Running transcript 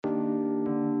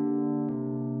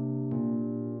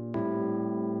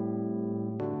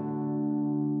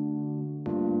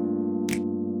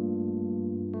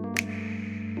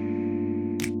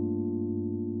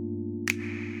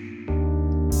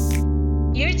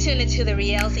tuned into the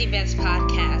Riel's Events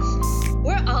Podcast.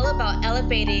 We're all about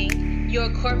elevating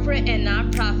your corporate and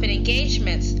nonprofit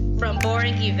engagements from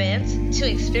boring events to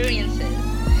experiences.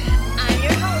 I'm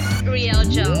your host, Riel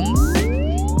Jones.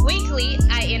 Weekly,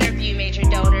 I interview major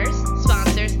donors,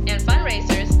 sponsors, and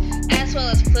fundraisers, as well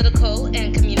as political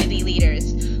and community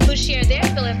leaders who share their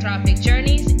philanthropic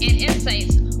journeys and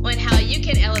insights on how you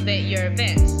can elevate your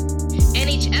events. In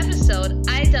each episode,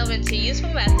 I delve into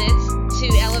useful methods to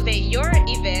elevate your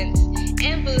event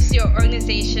and boost your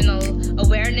organizational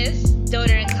awareness,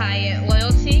 donor and client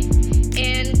loyalty,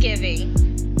 and giving.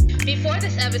 Before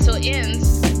this episode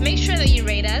ends, make sure that you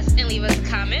rate us and leave us a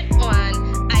comment on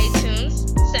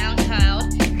iTunes,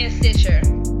 SoundCloud, and Stitcher.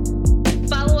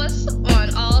 Follow us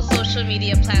on all social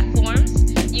media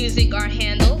platforms using our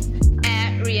handle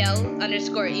at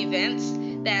Rielle_events.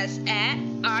 That's at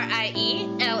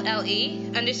RIELLE_EVENTS.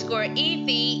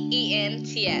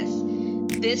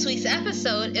 This week's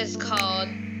episode is called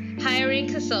Hiring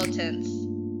Consultants.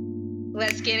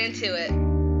 Let's get into it.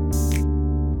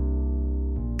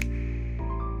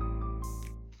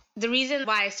 The reason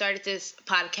why I started this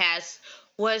podcast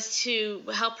was to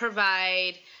help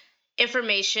provide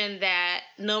information that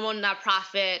normal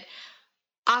nonprofit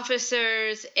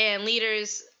officers and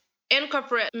leaders and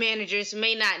corporate managers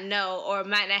may not know or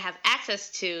might not have access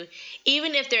to,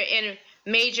 even if they're in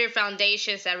major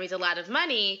foundations that raise a lot of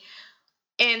money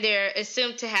and they're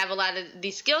assumed to have a lot of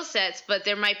these skill sets, but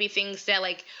there might be things that,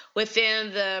 like,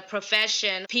 within the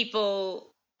profession, people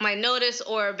might notice,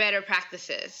 or better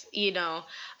practices,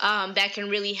 that can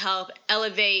really help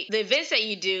elevate the events that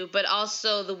you do, but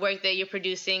also the work that you're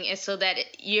producing, and so that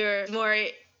you're more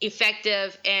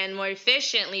effective and more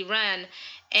efficiently run,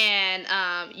 and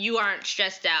you aren't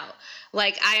stressed out.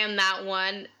 Like, I am not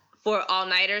one for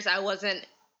all-nighters. I wasn't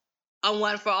a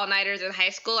one for all-nighters in high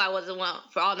school. I wasn't one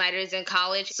for all-nighters in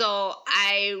college. So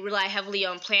I rely heavily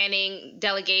on planning,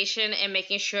 delegation, and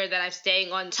making sure that I'm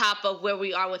staying on top of where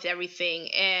we are with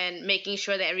everything and making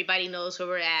sure that everybody knows where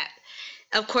we're at.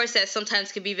 Of course, that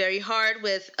sometimes can be very hard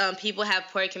with people have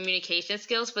poor communication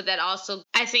skills, but that also,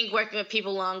 I think working with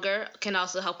people longer can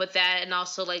also help with that, and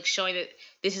also like showing that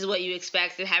this is what you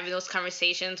expect and having those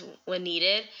conversations when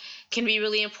needed can be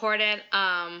really important.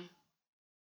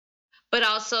 But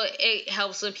also it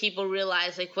helps when people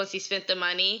realize, like, once you spent the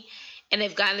money and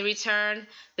they've gotten the return,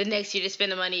 the next year to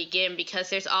spend the money again, because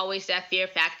there's always that fear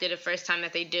factor the first time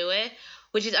that they do it,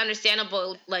 which is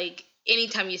understandable. Like,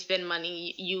 anytime you spend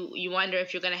money, you wonder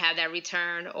if you're going to have that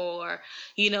return, or,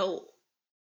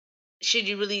 should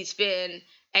you really spend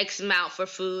X amount for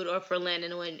food or for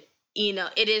linen when,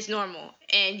 it is normal.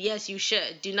 And yes, you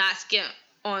should. Do not skimp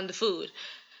on the food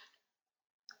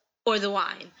or the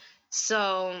wine.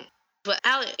 So,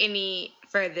 without any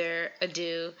further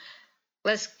ado,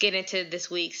 let's get into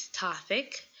this week's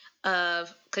topic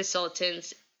of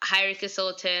consultants, hiring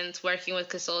consultants, working with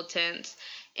consultants,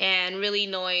 and really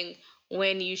knowing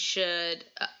when you should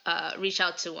reach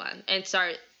out to one and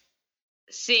start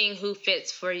seeing who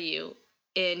fits for you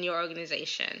in your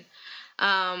organization.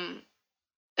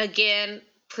 Again,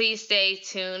 please stay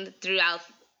tuned throughout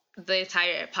the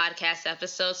entire podcast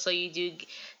episode so you do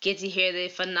get to hear the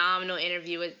phenomenal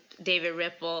interview with David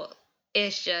Ripple.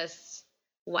 It's just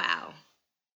wow.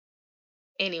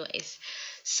 Anyways,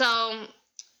 so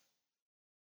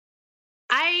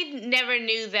I never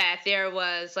knew that there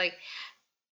was like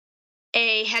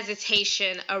a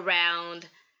hesitation around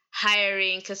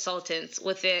hiring consultants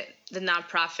within the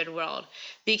nonprofit world,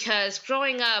 because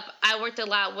growing up, I worked a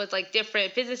lot with like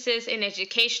different businesses and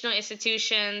educational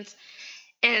institutions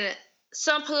and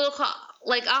some political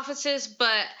like offices,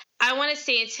 but I want to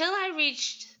say until I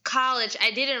reached college,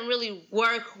 I didn't really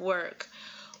work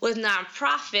with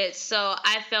nonprofits. So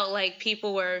I felt like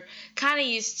people were kind of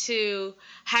used to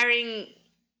hiring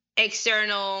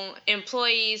external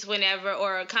employees whenever,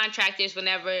 or contractors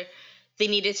whenever they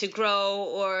needed to grow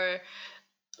or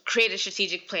create a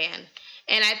strategic plan.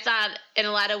 And I thought in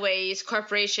a lot of ways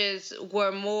corporations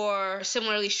were more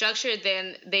similarly structured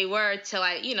than they were till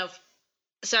I,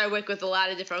 started working with a lot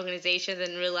of different organizations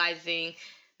and realizing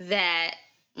that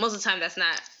most of the time that's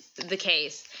not the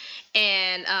case.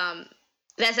 And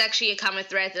that's actually a common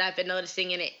thread that I've been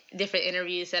noticing in different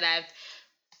interviews that I've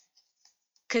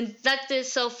conducted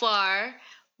so far.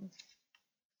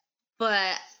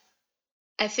 But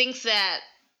I think that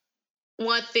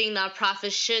one thing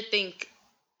nonprofits should think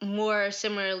more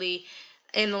similarly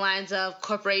in the lines of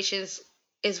corporations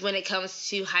is when it comes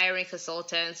to hiring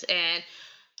consultants and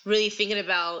really thinking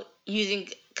about using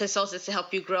consultants to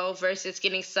help you grow versus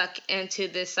getting stuck into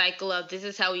this cycle of this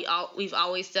is how we've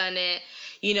always done it.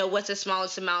 What's the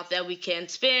smallest amount that we can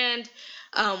spend,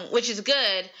 which is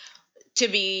good to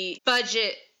be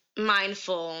budget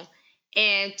mindful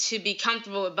and to be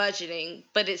comfortable with budgeting,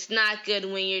 but it's not good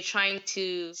when you're trying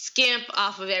to skimp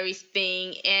off of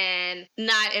everything and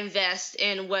not invest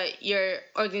in what your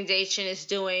organization is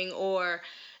doing or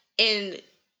in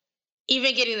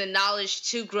even getting the knowledge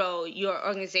to grow your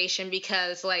organization.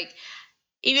 Because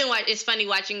even it's funny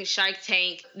watching Shark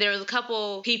Tank, there was a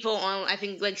couple people on, I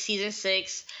think, season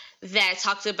 6 that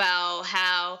talked about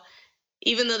how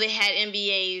even though they had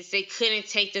MBAs, they couldn't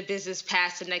take the business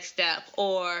past the next step.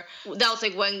 Or that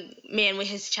was one man with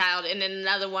his child, and then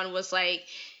another one was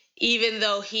even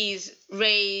though he's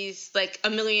raised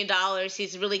 $1 million,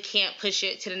 he really can't push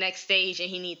it to the next stage, and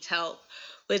he needs help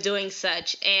with doing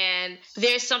such. And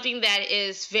there's something that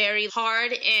is very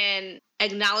hard in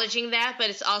acknowledging that,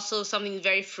 but it's also something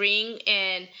very freeing,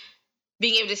 and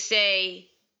being able to say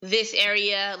this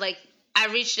area, I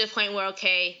reached a point where,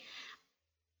 okay,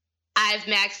 I've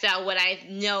maxed out what I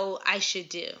know I should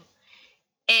do,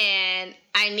 and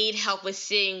I need help with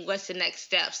seeing what's the next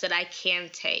steps that I can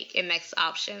take and next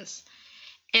options.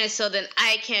 And so then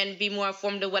I can be more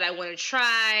informed of what I want to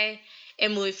try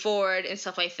and move forward and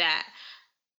stuff like that.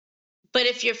 But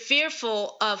if you're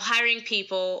fearful of hiring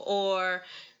people or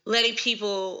letting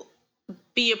people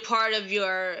be a part of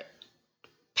your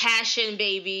passion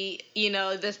baby,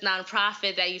 this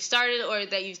nonprofit that you started or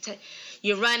that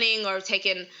you're running or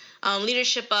taking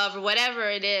leadership of, or whatever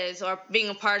it is, or being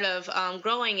a part of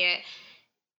growing it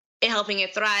and helping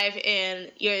it thrive in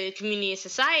your community and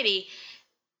society,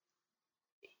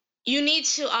 you need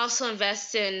to also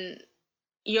invest in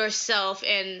yourself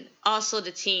and also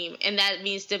the team. And that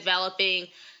means developing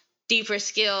deeper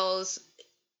skills,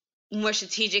 more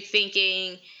strategic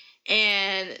thinking,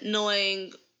 and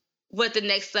knowing what the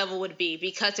next level would be,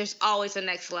 because there's always a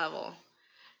next level.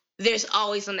 There's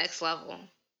always a next level.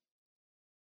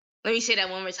 Let me say that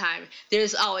one more time.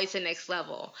 There's always a next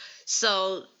level.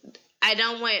 So I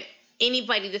don't want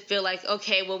anybody to feel like,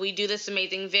 okay, well, we do this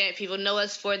amazing event. People know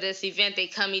us for this event. They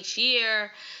come each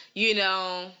year.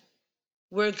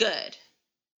 We're good.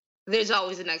 There's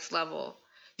always a next level.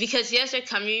 Because, yes, they're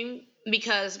coming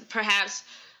because perhaps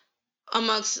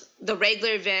amongst the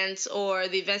regular events or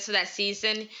the events of that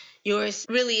season, yours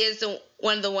really is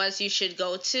one of the ones you should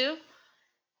go to.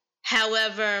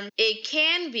 However, it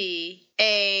can be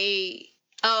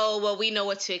we know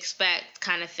what to expect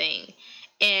kind of thing.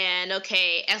 And,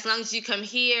 okay, as long as you come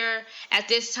here at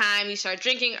this time, you start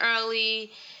drinking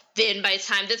early, then by the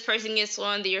time this person gets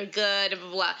one, then you're good, blah,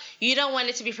 blah, blah. You don't want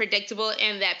it to be predictable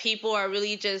and that people are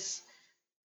really just,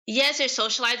 yes, they're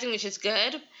socializing, which is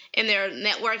good, and they're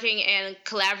networking and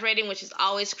collaborating, which is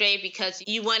always great, because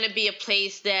you want to be a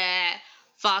place that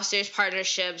fosters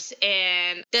partnerships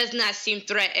and does not seem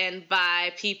threatened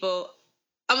by people,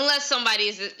 unless somebody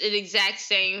is the exact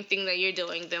same thing that you're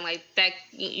doing. Then that,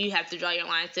 you have to draw your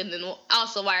lines. And then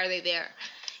also, why are they there?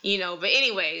 But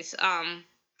anyways,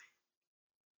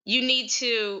 you need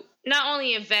to not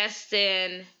only invest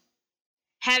in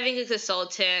having a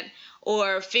consultant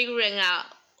or figuring out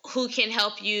who can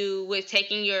help you with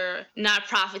taking your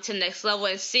nonprofit to the next level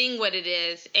and seeing what it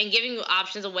is and giving you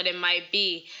options of what it might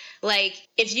be.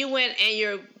 If you went and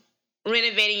you're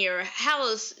renovating your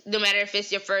house, no matter if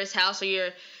it's your first house or your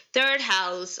third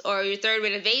house or your third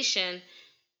renovation,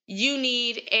 you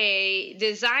need a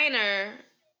designer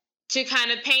to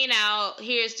kind of paint out,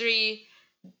 here's 3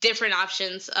 different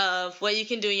options of what you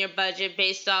can do in your budget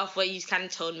based off what you kind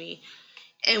of told me.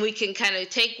 And we can kind of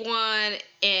take one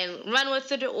and run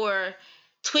with it or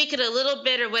tweak it a little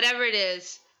bit or whatever it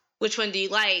is. Which one do you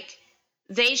like?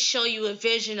 They show you a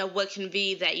vision of what can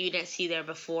be that you didn't see there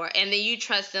before. And then you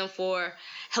trust them for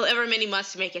however many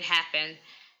months to make it happen.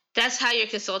 That's how your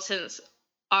consultants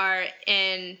are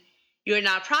in your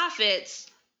nonprofits.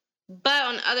 But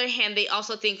on the other hand, they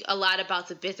also think a lot about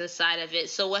the business side of it.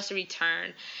 So what's the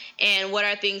return? And what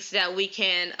are things that we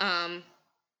can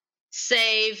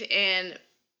save and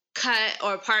cut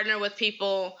or partner with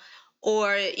people,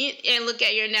 and look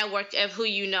at your network of who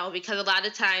you know, because a lot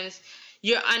of times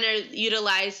you're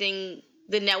underutilizing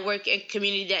the network and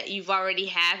community that you've already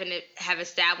have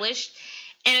established.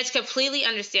 And it's completely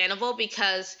understandable,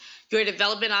 because your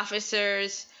development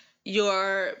officers,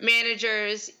 your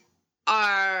managers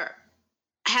are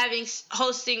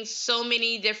hosting so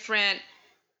many different,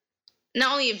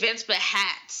 not only events, but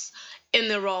hats in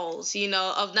the roles,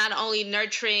 of not only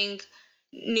nurturing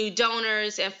new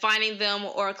donors and finding them,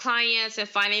 or clients and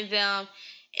finding them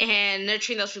and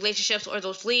nurturing those relationships or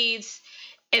those leads,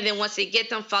 And then once they get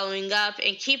them, following up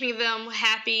and keeping them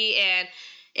happy, and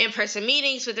in-person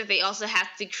meetings with it. They also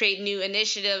have to create new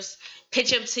initiatives,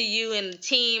 pitch them to you and the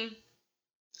team,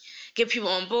 get people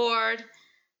on board,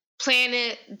 plan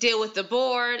it, deal with the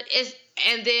board,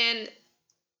 and then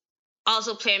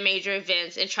also plan major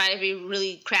events and try to be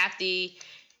really crafty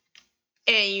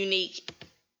and unique,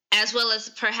 as well as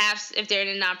perhaps if they're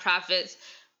in a nonprofit,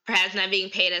 perhaps not being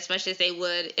paid as much as they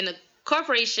would in a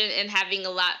corporation and having a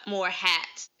lot more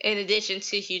hats in addition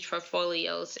to huge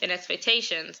portfolios and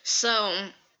expectations. So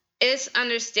it's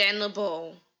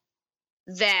understandable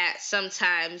that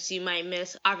sometimes you might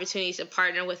miss opportunities to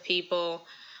partner with people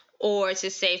or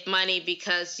to save money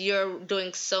because you're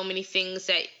doing so many things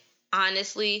that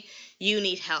honestly you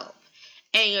need help.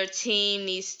 And your team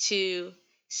needs to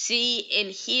see and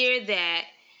hear that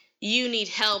you need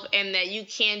help and that you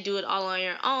can't do it all on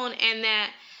your own, and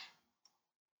that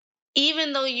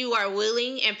even though you are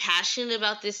willing and passionate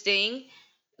about this thing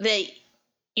that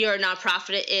your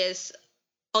nonprofit is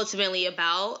ultimately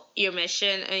about, your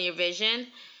mission and your vision,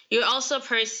 you're also a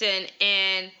person,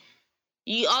 and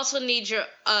you also need your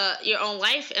own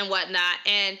life and whatnot,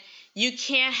 and you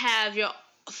can't have your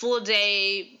full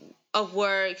day of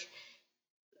work,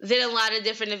 then a lot of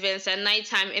different events at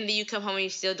nighttime, and then you come home and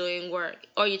you're still doing work,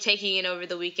 or you're taking it over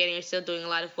the weekend and you're still doing a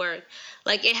lot of work.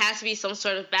 Like, it has to be some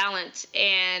sort of balance.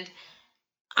 And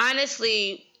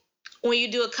honestly, when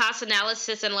you do a cost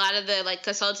analysis, and a lot of the like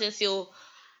consultants you'll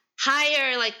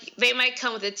hire, like, they might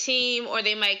come with a team, or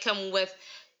they might come with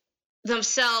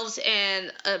themselves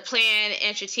and a plan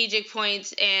and strategic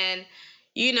points, and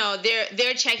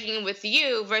they're checking in with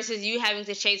you versus you having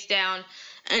to chase down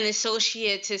an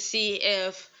associate to see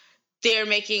if they're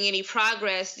making any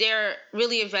progress. They're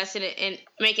really invested in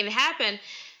making it happen,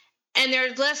 and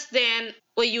they're less than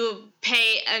what you would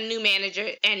pay a new manager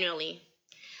annually.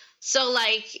 So,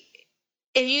 like,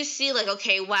 if you see, like,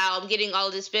 okay, wow, I'm getting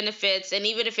all these benefits, and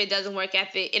even if it doesn't work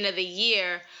at the end of the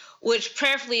year, which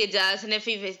prayerfully it does, and if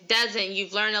it doesn't,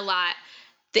 you've learned a lot.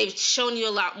 They've shown you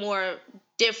a lot more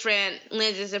different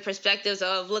lenses and perspectives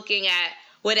of looking at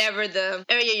whatever the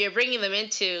area you're bringing them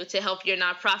into to help your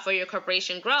nonprofit or your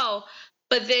corporation grow.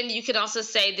 But then you could also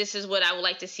say, this is what I would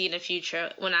like to see in the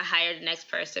future when I hire the next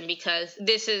person, because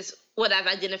this is what I've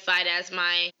identified as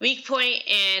my weak point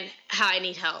and how I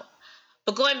need help.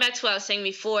 But going back to what I was saying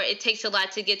before, it takes a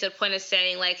lot to get to the point of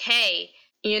saying, like, hey,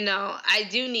 we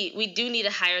do need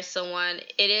to hire someone.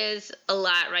 It is a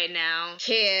lot right now.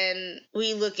 Can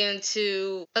we look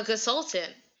into a consultant?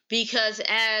 Because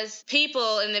as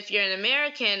people, and if you're an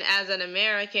American, as an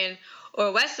American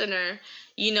or Westerner,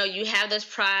 you have this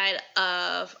pride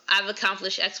of, I've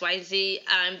accomplished X, Y, Z,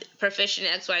 I'm proficient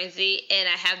in X, Y, and Z, and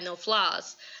I have no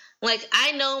flaws. Like,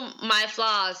 I know my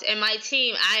flaws, and my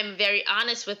team, I'm very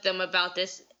honest with them about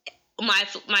this,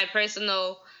 my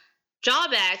personal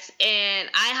drawbacks, and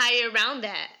I hire around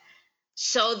that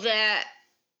so that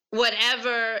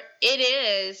whatever it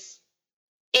is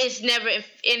never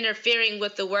interfering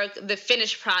with the work, the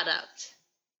finished product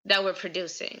that we're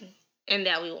producing and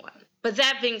that we want. But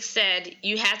that being said,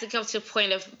 you have to come to a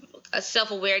point of a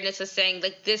self-awareness of saying,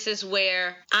 like, this is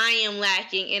where I am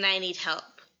lacking and I need help.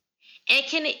 And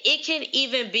it can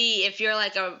even be, if you're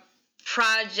like a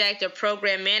project or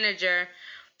program manager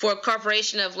for a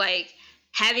corporation, of like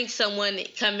having someone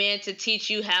come in to teach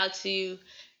you how to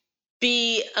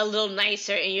be a little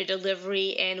nicer in your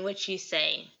delivery and what you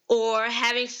say. Or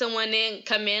having someone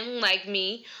come in like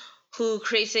me, who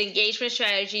creates an engagement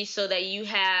strategy so that you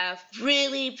have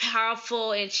really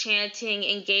powerful, enchanting,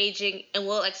 engaging, and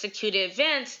well-executed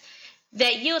events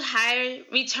that yield higher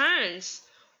returns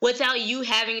without you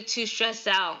having to stress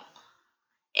out.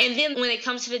 And then when it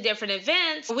comes to the different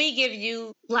events, we give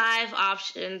you live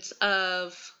options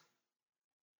of,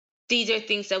 these are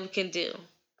things that we can do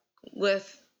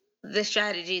with the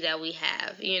strategy that we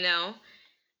have,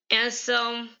 And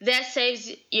so that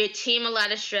saves your team a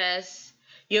lot of stress.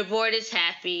 Your board is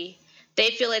happy.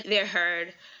 They feel like they're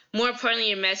heard. More importantly,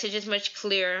 your message is much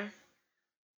clearer.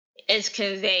 It's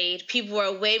conveyed. People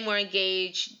are way more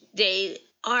engaged. They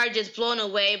are just blown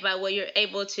away by what you're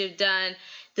able to have done,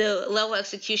 the level of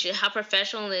execution, how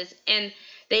professional it is. And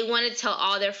they want to tell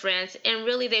all their friends, and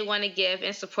really they want to give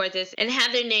and support this and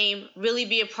have their name really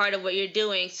be a part of what you're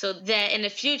doing, so that in the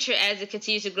future, as it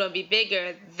continues to grow and be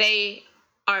bigger, they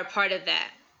are a part of that.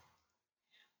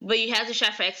 But you have to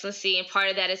strive for excellency, and part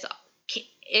of that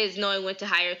is knowing when to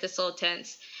hire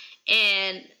consultants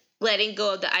and letting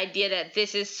go of the idea that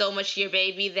this is so much your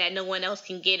baby that no one else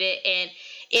can get it, and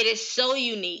it is so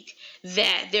unique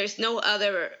that there's no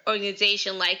other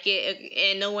organization like it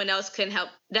and no one else can help.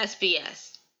 That's BS.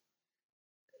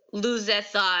 Lose that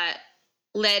thought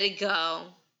let it go.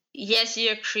 Yes,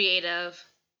 you're creative.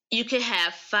 You could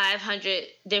have 500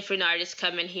 different artists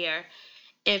come in here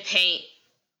and paint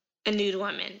a nude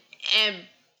woman, and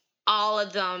all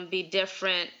of them be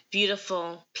different,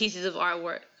 beautiful pieces of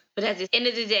artwork. But at the end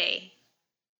of the day,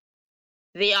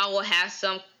 they all will have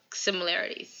some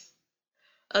similarities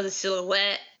of the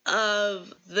silhouette,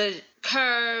 of the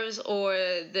curves, or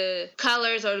the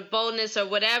colors, or the boldness, or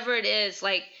whatever it is.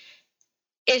 Like,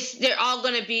 they're all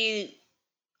going to be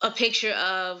a picture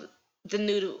of the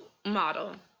nude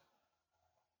model,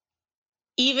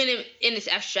 even in its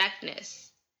abstractness.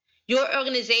 Your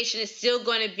organization is still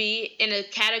going to be in a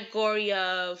category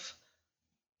of,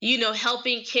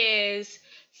 helping kids,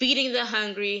 feeding the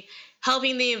hungry,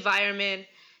 helping the environment,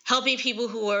 helping people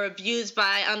who are abused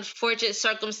by unfortunate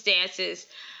circumstances,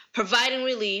 providing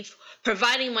relief,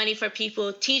 providing money for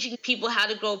people, teaching people how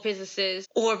to grow businesses,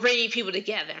 or bringing people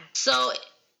together. So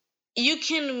you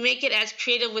can make it as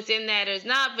creative within that or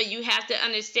not, but you have to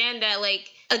understand that, like,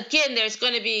 again, there's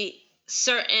going to be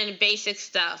certain basic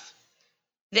stuff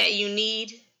that you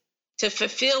need to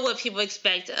fulfill what people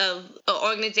expect of an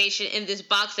organization in this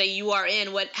box that you are in,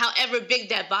 however big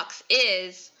that box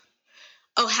is,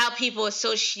 of how people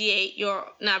associate your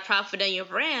nonprofit and your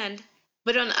brand.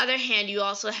 But on the other hand, you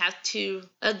also have to,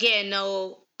 again,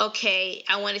 know, okay,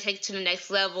 I want to take it to the next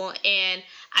level, and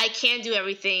I can't do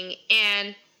everything.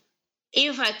 And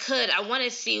even if I could, I want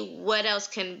to see what else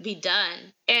can be done.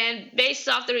 And based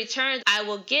off the returns I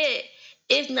will get,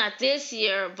 if not this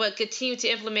year, but continue to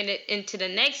implement it into the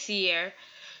next year,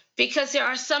 because there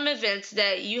are some events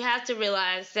that you have to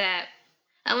realize that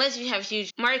unless you have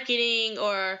huge marketing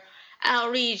or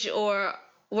outreach or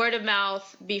word of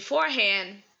mouth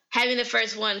beforehand, having the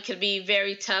first one could be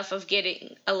very tough of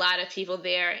getting a lot of people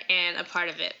there and a part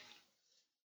of it.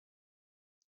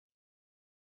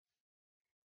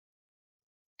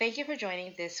 Thank you for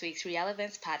joining this week's Real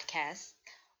Events podcast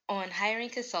on hiring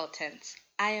consultants.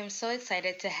 I am so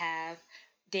excited to have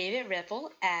David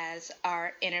Ripple as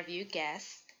our interview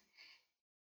guest.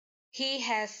 He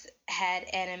has had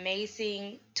an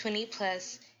amazing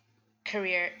 20-plus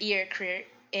career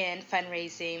in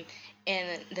fundraising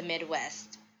in the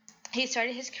Midwest. He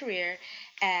started his career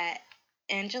at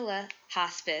Angela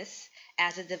Hospice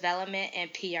as a development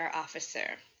and PR officer,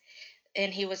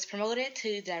 and he was promoted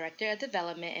to Director of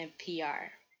Development and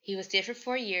PR. He was there for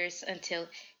 4 years until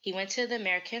he went to the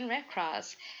American Red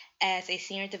Cross as a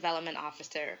Senior Development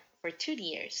Officer for 2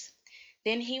 years.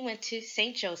 Then he went to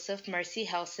St. Joseph Mercy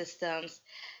Health Systems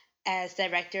as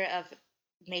Director of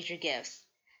Major Gifts.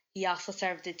 He also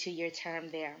served a 2-year term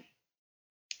there.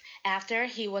 After,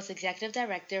 he was Executive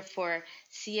Director for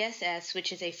CSS,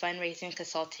 which is a fundraising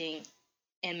consulting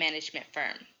and management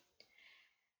firm.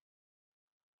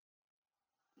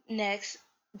 Next,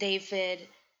 David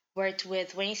worked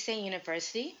with Wayne State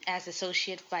University as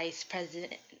Associate Vice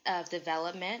President of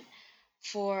Development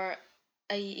for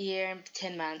a year and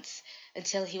 10 months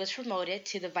until he was promoted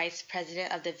to the Vice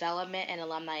President of Development and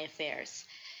Alumni Affairs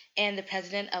and the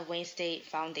President of Wayne State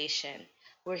Foundation,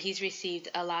 where he's received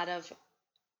a lot of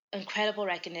incredible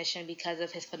recognition because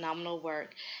of his phenomenal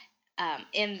work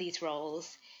in these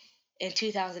roles. In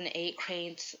 2008,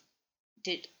 Crain's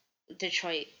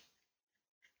Detroit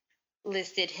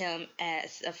listed him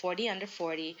as a 40 under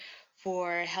 40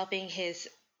 for helping his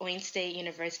Wayne State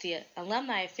University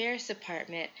Alumni Affairs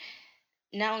Department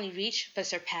not only reach but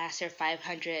surpass their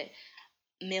 $500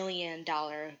 million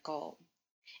goal.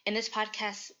 In this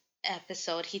podcast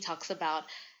episode, he talks about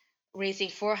raising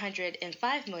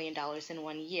 $405 million in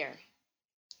 1 year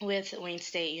with Wayne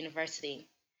State University.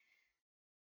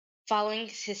 Following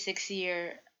his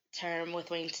 6-year term with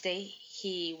Wayne State,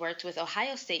 he worked with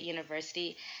Ohio State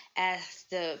University as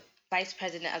the Vice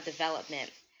President of Development.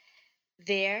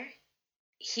 There,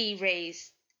 him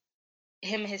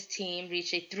and his team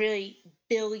reached a $3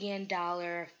 billion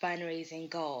fundraising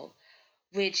goal,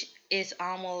 which is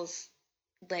almost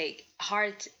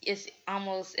it's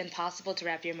almost impossible to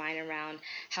wrap your mind around.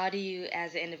 How do you,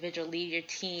 as an individual, lead your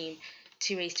team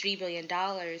to raise $3 billion?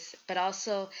 But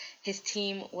also, his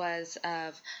team was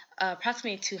of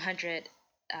approximately 200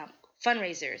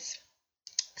 fundraisers.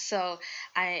 So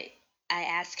I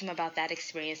asked him about that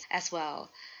experience as well.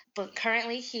 But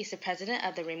currently, he's the president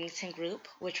of the Remington Group,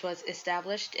 which was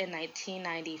established in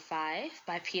 1995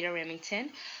 by Peter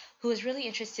Remington, who was really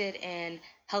interested in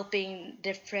helping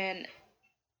different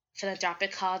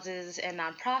philanthropic causes and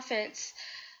nonprofits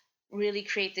really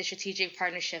create the strategic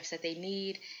partnerships that they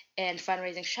need and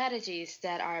fundraising strategies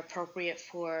that are appropriate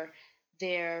for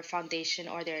their foundation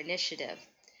or their initiative.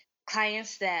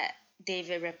 Clients that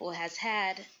David Ripple has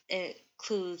had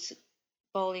includes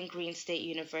Bowling Green State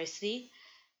University,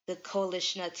 the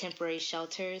Coalition of Temporary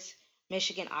Shelters,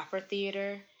 Michigan Opera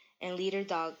Theater, and Leader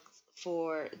Dogs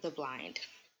for the Blind.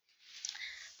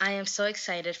 I am so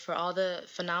excited for all the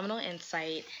phenomenal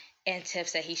insight and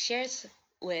tips that he shares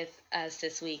with us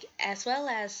this week, as well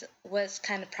as what's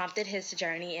kind of prompted his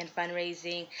journey in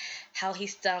fundraising, how he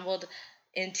stumbled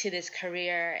into this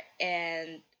career,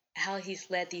 and how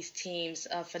he's led these teams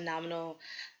of phenomenal,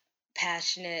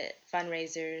 passionate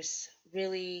fundraisers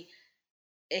really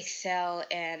excel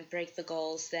and break the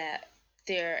goals that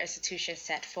their institution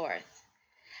set forth.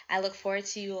 I look forward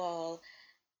to you all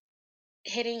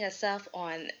hitting us up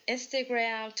on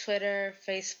Instagram, Twitter,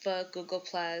 Facebook, Google+,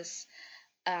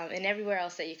 and everywhere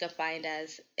else that you can find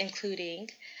us, including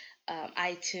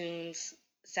iTunes,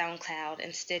 SoundCloud,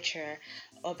 and Stitcher,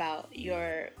 about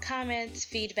your comments,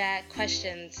 feedback,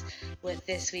 questions with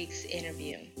this week's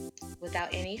interview.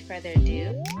 Without any further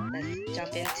ado, let's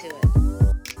jump into it.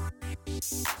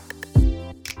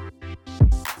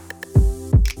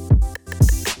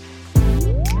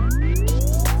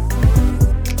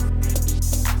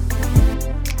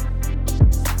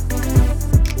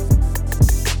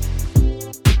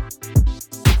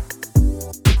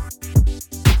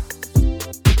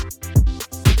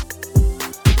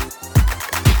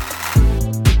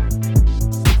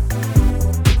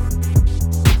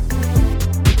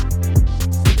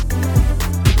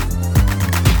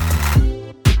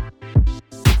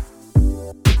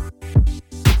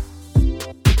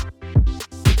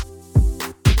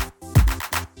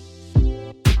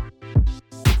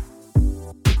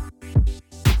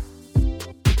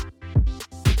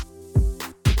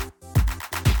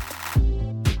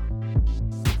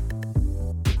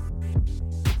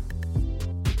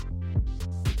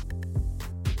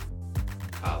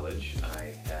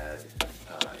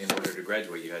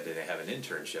 Graduate, you had to have an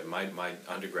internship. My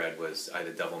undergrad I had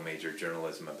a double major,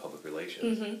 journalism and public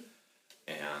relations,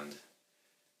 and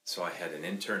so I had an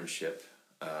internship,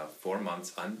 4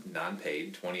 months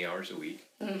non-paid, 20 hours a week,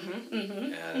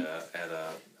 at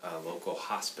a local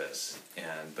hospice,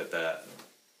 but the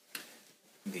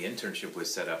internship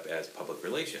was set up as public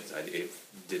relations. It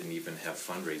didn't even have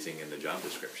fundraising in the job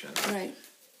description. Right.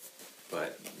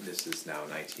 But this is now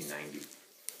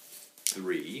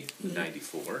 1993.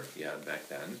 94, yeah, back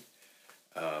then.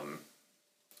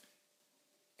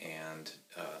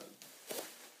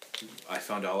 I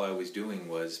found all I was doing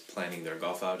was planning their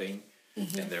golf outing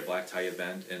and their black tie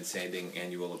event and sending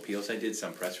annual appeals. I did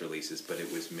some press releases, but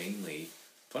it was mainly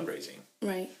fundraising.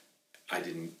 Right. I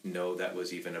didn't know that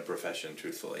was even a profession,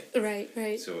 truthfully.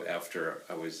 Right. So after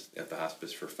I was at the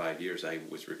hospice for 5 years, I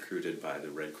was recruited by the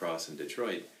Red Cross in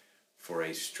Detroit for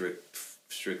a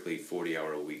strictly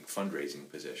 40-hour-a-week fundraising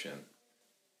position.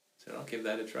 So I'll give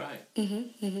that a try.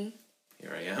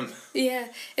 Here I am. Yeah.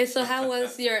 And so how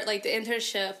was your, the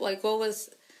internship? What was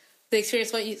the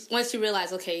experience once you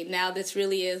realized, okay, now this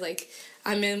really is,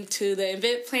 I'm into the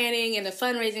event planning and the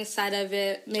fundraising side of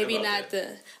it. Maybe not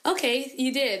it. Okay,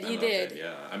 you did. It,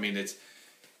 yeah. I mean, it's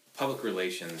public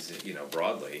relations,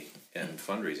 broadly, and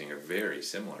fundraising are very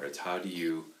similar. It's how do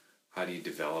you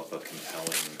develop a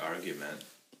compelling argument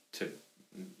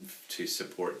to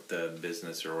support the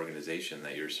business or organization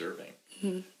that you're serving.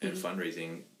 And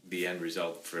fundraising, the end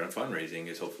result for fundraising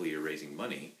is hopefully you're raising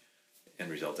money. End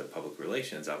result of public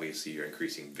relations, obviously you're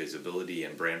increasing visibility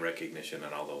and brand recognition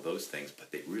and all of those things,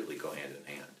 but they really go hand in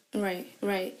hand.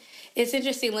 Right. It's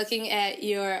interesting looking at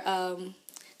your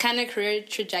kind of career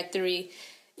trajectory.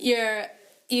 You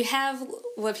have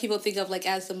what people think of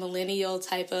as a millennial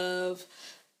type of.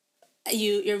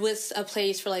 You're with a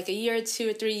place for a year or 2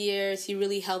 or 3 years. You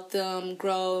really help them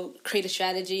grow, create a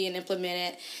strategy, and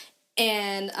implement it.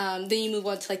 And then you move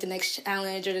on to the next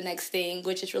challenge or the next thing,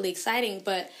 which is really exciting.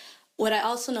 But what I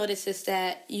also noticed is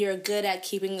that you're good at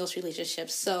keeping those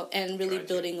relationships, and really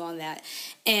building on that.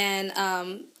 And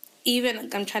even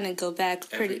I'm trying to go back.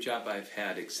 Every job I've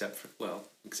had, except for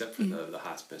the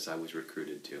hospice, I was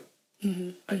recruited to.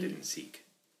 I didn't seek.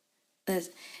 And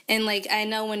I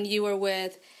know when you were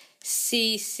with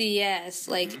CCS,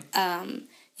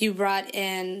 you brought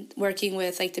in working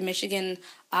with the Michigan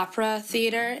Opera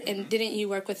Theater, and didn't you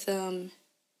work with them?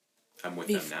 I'm with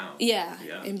them now. Yeah,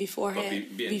 and beforehand.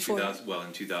 In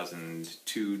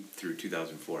 2002 through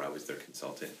 2004, I was their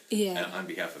consultant. Yeah. On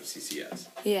behalf of CCS.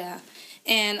 Yeah,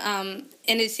 and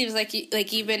it seems like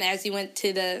even as you went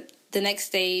to the next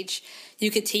stage,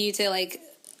 you continue to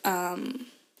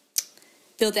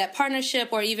build that partnership,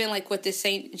 or even with the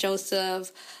St.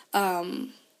 Joseph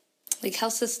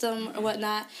health system or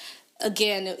whatnot.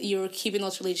 Again, you're keeping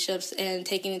those relationships and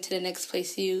taking it to the next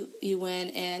place you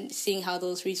went, and seeing how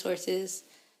those resources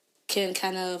can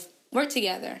kind of work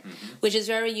together, which is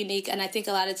very unique. And I think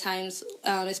a lot of times,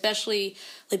 especially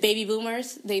like baby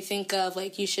boomers, they think of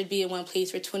like you should be in one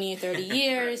place for 20 or 30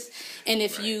 years. And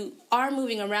if you are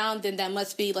moving around, then that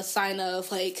must be a sign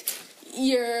of like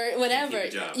you're whatever.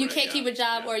 You can't keep a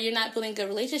job or you're not building good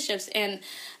relationships. And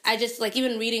I just like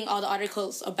even reading all the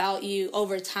articles about you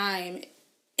over time,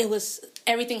 it was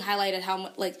everything highlighted how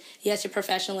much, like, yes, your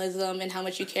professionalism and how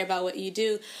much you care about what you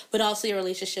do, but also your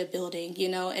relationship building, you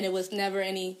know, and it was never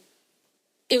any,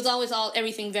 it was always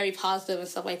everything very positive and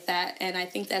stuff like that. And I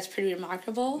think that's pretty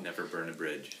remarkable. Never burn a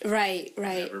bridge. Right.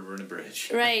 Never burn a bridge.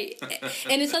 Right.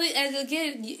 And it's something, as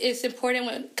again, it's important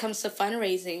when it comes to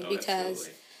fundraising because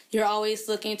absolutely. You're always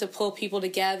looking to pull people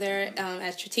together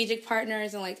as strategic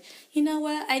partners and like, you know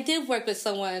what, I did work with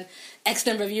someone X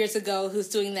number of years ago who's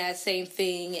doing that same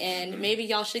thing and maybe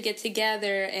y'all should get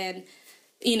together and,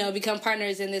 you know, become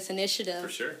partners in this initiative. For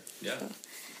sure, yeah. So,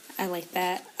 I like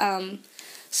that.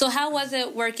 So how was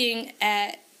it working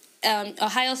at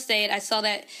Ohio State? I saw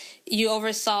that you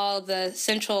oversaw the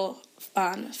central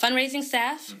fundraising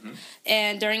staff,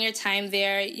 and during your time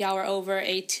there, y'all were over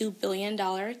a $2 billion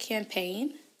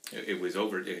campaign. It was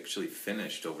over. It actually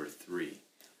finished over 3.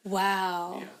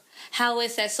 Wow. Yeah. How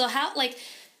is that? So how, like,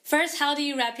 first, how do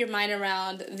you wrap your mind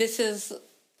around this is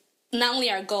not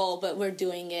only our goal, but we're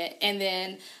doing it? And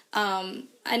then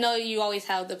I know you always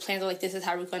have the plans of, like, this is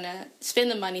how we're going to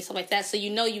spend the money, stuff like that. So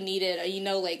you know you need it or you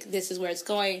know, like, this is where it's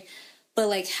going. But,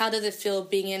 like, how does it feel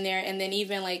being in there? And then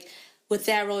even, like, with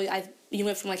that role, you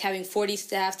went from, like, having 40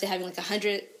 staff to having, like,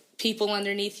 100 people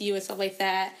underneath you and stuff like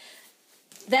that.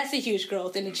 That's a huge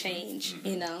growth and a change,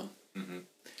 you know.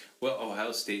 Well,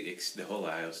 Ohio State, the whole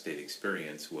Ohio State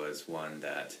experience was one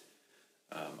that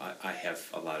I have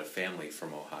a lot of family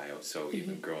from Ohio, so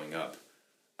even growing up,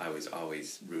 I was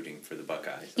always rooting for the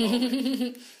Buckeyes.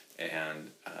 And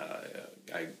in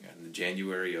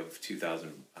January of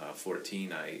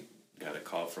 2014, I got a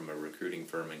call from a recruiting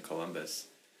firm in Columbus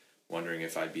wondering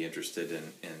if I'd be interested in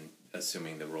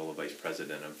assuming the role of Vice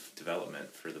President of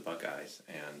Development for the Buckeyes.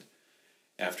 And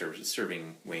after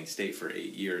serving Wayne State for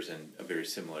 8 years in a very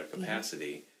similar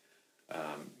capacity,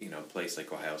 you know, a place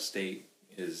like Ohio State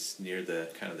is near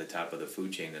the kind of the top of the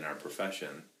food chain in our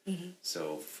profession.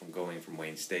 So from going from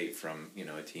Wayne State from, you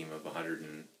know, a team of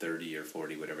 130 or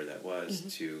 40, whatever that was,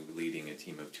 to leading a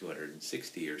team of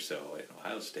 260 or so at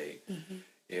Ohio State,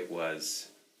 it was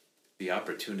the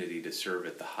opportunity to serve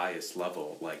at the highest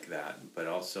level like that, but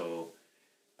also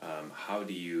how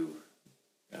do you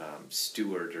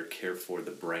steward or care for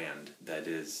the brand that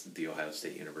is the Ohio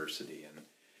State University, and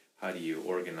how do you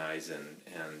organize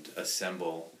and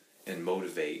assemble and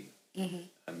motivate,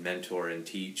 mentor and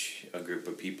teach a group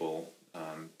of people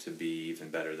to be even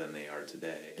better than they are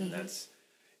today. And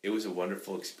it was a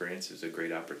wonderful experience. It was a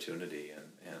great opportunity,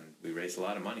 and we raised a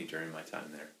lot of money during my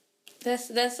time there.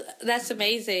 That's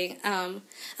amazing.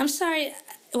 I'm sorry,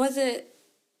 was it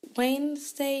Wayne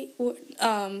State?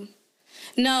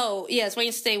 No, yes,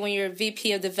 Wayne State, when you're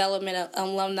VP of Development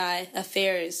Alumni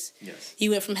Affairs, yes,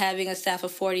 you went from having a staff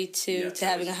of 42 to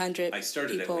having 100 I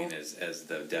started people. at Wayne as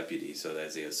the deputy, so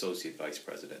as the associate vice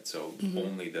president. So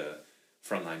only the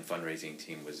frontline fundraising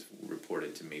team was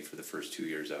reported to me for the first 2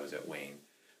 years I was at Wayne.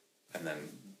 And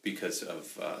then because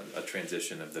of a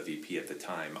transition of the VP at the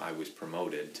time, I was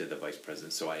promoted to the vice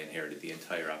president, so I inherited the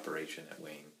entire operation at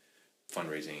Wayne.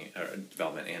 Fundraising,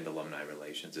 development, and alumni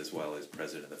relations, as well as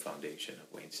president of the foundation of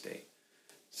Wayne State.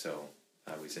 So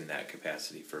I was in that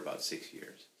capacity for about 6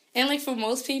 years. And like for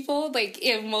most people, like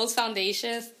in most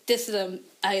foundations, this is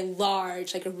a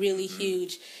large, like a really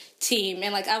huge team.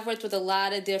 And like I've worked with a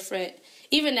lot of different,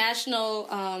 even national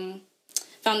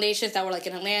foundations that were like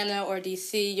in Atlanta or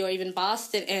DC or even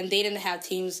Boston, and they didn't have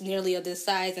teams nearly of this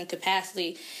size and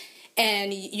capacity.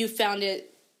 And I found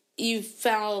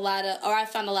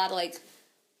a lot of like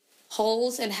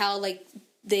holes in how like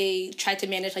they tried to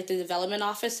manage like the development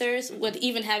officers with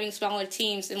even having smaller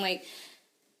teams. And like,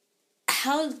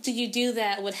 how do you do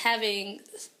that with having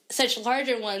such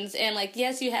larger ones? And like,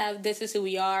 yes, you have, this is who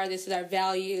we are, this is our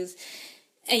values,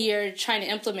 and you're trying to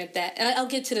implement that. And I'll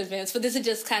get to the events, but this is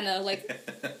just kind of like,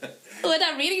 when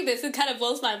I'm reading this, it kind of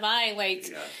blows my mind.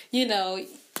 Like, you know,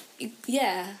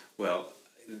 yeah. Well,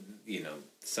 you know,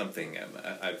 something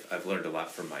I've learned a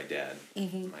lot from my dad.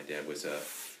 My dad was a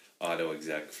auto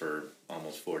exec for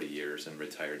almost 40 years and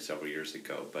retired several years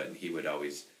ago, but he would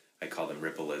always, I call them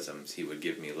rippleisms, he would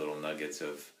give me little nuggets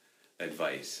of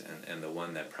advice, and the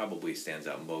one that probably stands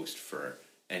out most for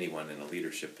anyone in a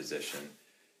leadership position,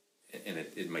 and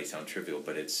it may sound trivial,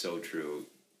 but it's so true,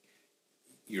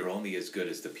 you're only as good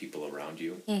as the people around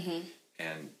you,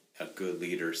 and a good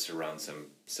leader surrounds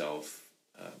himself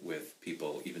with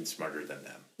people even smarter than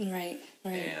them. Right.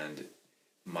 And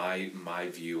my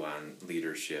view on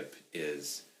leadership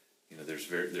is, there's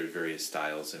various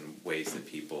styles and ways that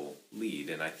people lead,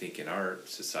 and I think in our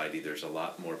society there's a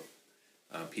lot more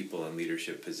people in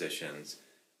leadership positions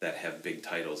that have big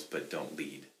titles but don't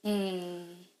lead.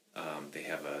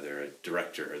 They're a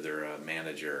director, or they're a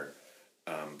manager,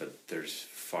 but there's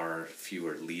far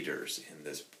fewer leaders in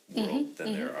this world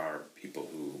than there are people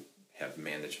who have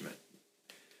management.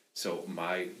 So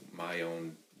my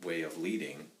own way of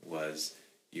leading was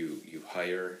you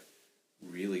hire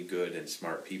really good and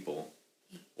smart people,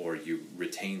 or you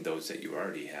retain those that you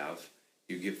already have,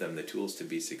 you give them the tools to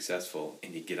be successful,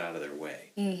 and you get out of their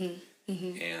way.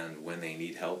 And when they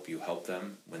need help, you help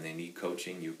them. When they need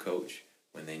coaching, you coach.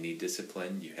 When they need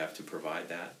discipline, you have to provide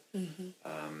that.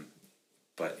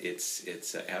 But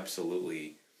it's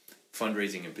absolutely,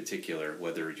 fundraising in particular,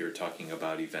 whether you're talking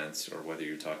about events or whether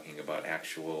you're talking about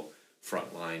actual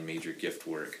frontline major gift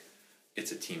work,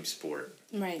 it's a team sport.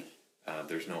 Right.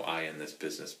 There's no I in this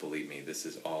business, believe me. This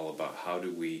is all about how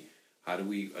do we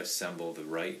assemble the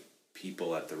right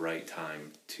people at the right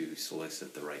time to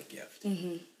solicit the right gift.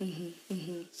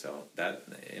 So that,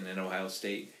 in Ohio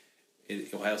State,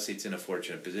 Ohio State's in a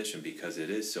fortunate position because it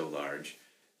is so large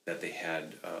that they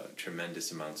had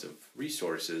tremendous amounts of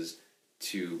resources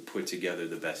to put together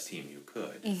the best team you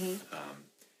could.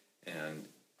 And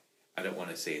I don't want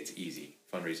to say it's easy.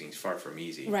 Fundraising is far from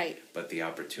easy. Right. But the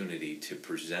opportunity to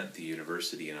present the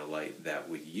university in a light that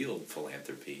would yield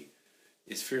philanthropy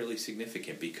is fairly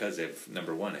significant because,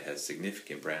 number one, it has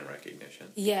significant brand recognition.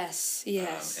 Yes.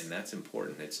 And that's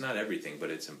important. It's not everything, but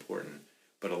it's important.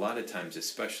 But a lot of times,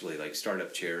 especially like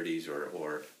startup charities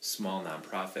or small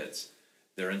nonprofits,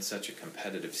 they're in such a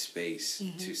competitive space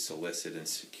to solicit and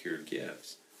secure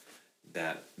gifts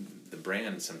that the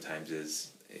brand sometimes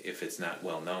is, if it's not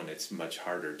well known, it's much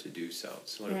harder to do so.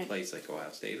 So in a place like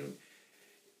Ohio State,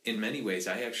 in many ways,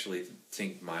 I actually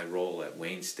think my role at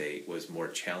Wayne State was more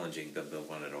challenging than the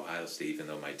one at Ohio State, even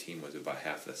though my team was about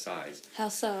half the size. How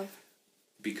so?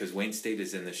 Because Wayne State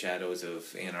is in the shadows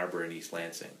of Ann Arbor and East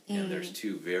Lansing, and there's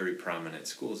two very prominent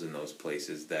schools in those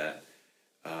places that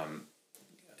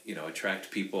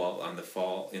attract people in the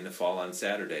fall on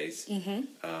Saturdays.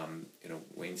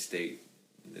 Wayne State,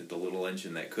 the little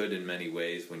engine that could in many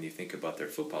ways, when you think about their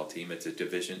football team, it's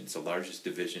the largest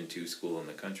Division II school in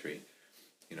the country.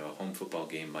 A home football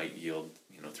game might yield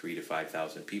 3,000 to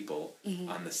 5,000 people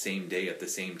on the same day at the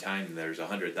same time. There's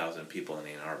 100,000 people in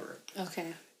Ann Arbor.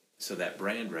 Okay. So that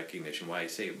brand recognition, why I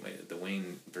say the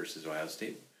Wayne versus Ohio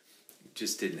State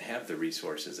just didn't have the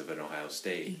resources of an Ohio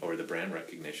State, or the brand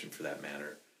recognition for that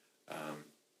matter,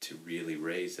 to really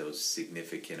raise those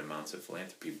significant amounts of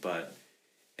philanthropy. But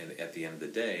at the end of the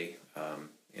day,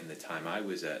 in the time I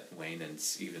was at Wayne, and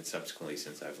even subsequently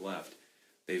since I've left,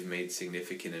 they've made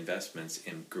significant investments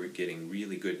in getting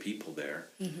really good people there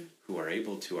who are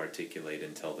able to articulate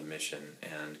and tell the mission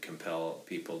and compel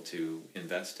people to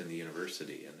invest in the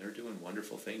university. And they're doing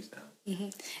wonderful things now.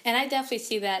 And I definitely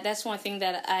see that. That's one thing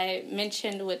that I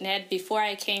mentioned with Ned before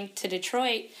I came to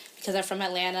Detroit, because I'm from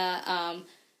Atlanta.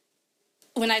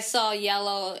 When I saw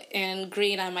yellow and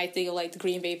green, I might think of like the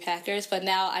Green Bay Packers, but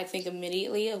now I think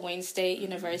immediately of Wayne State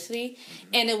University.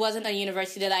 And it wasn't a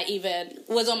university that I even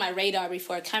was on my radar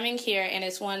before coming here, and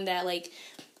it's one that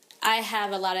I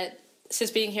have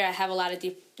since being here, I have a lot of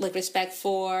deep respect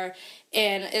for,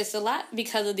 and it's a lot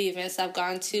because of the events I've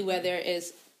gone to, whether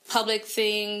it's public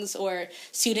things or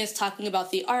students talking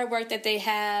about the artwork that they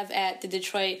have at the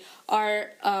Detroit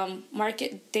Art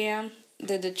Market Dam.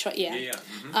 The Detroit,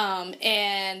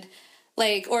 and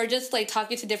or just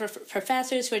talking to different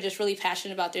professors who are just really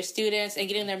passionate about their students and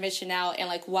getting their mission out, and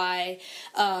why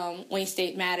Wayne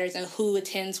State matters and who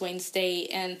attends Wayne State,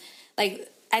 and I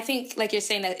think you're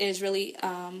saying that it is really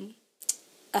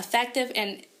effective,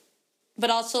 and but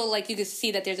also you can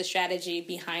see that there's a strategy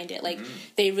behind it.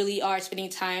 They really are spending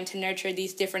time to nurture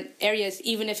these different areas,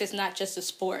 even if it's not just the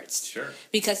sports. Sure.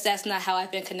 Because that's not how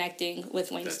I've been connecting with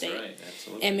Wayne State. That's right,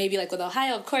 absolutely. And maybe with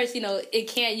Ohio, of course, you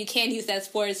can use that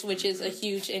sports, which is a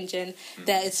huge engine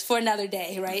that is for another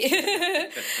day,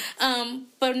 right?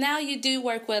 But now you do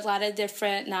work with a lot of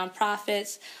different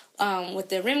nonprofits, with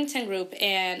the Remington Group,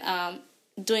 and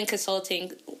doing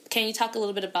consulting. Can you talk a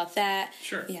little bit about that?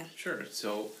 Sure. Yeah. Sure.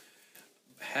 So,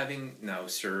 having now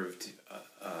served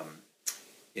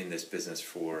in this business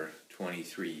for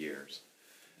 23 years,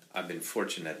 I've been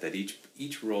fortunate that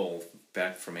each role,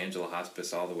 back from Angela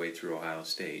Hospice all the way through Ohio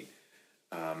State,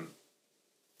 I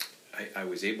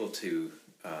was able to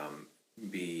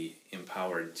be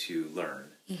empowered to learn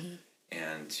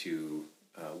and to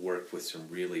worked with some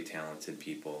really talented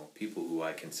people who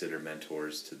I consider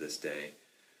mentors to this day.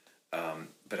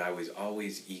 But I was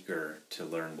always eager to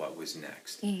learn what was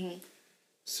next. Mm-hmm.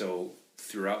 So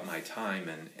throughout my time,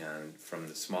 and from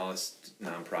the smallest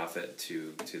nonprofit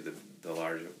to the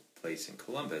large place in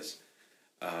Columbus,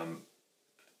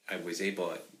 I was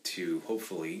able to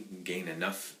hopefully gain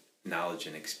enough knowledge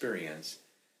and experience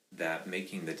that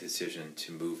making the decision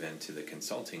to move into the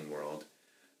consulting world,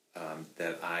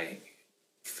 that I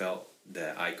felt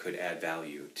that I could add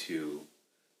value to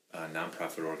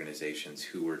nonprofit organizations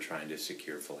who were trying to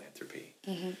secure philanthropy.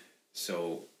 Mm-hmm.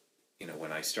 So,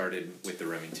 when I started with the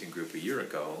Remington Group a year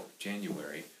ago,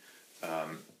 January,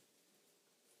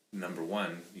 number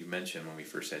one, you mentioned when we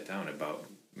first sat down about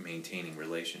maintaining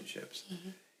relationships. Mm-hmm.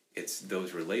 It's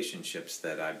those relationships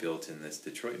that I built in this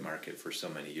Detroit market for so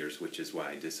many years, which is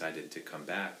why I decided to come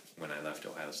back when I left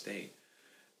Ohio State,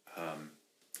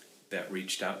 that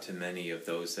reached out to many of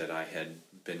those that I had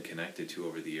been connected to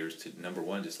over the years to, number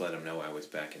one, just let them know I was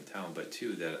back in town, but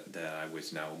two, that I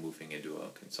was now moving into a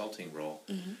consulting role.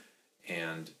 Mm-hmm.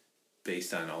 And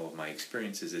based on all of my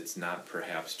experiences, it's not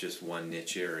perhaps just one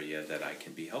niche area that I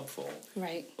can be helpful,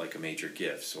 Right. like a major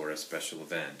gifts or a special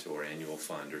event or annual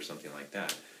fund or something like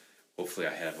that. Hopefully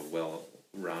I have a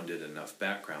well-rounded enough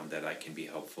background that I can be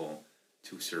helpful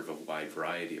to serve a wide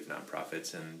variety of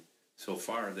nonprofits, and so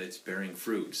far it's bearing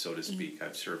fruit, so to speak. Mm-hmm.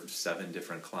 I've served 7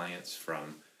 different clients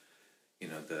from,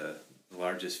 the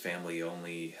largest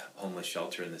family-only homeless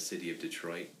shelter in the city of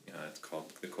Detroit. It's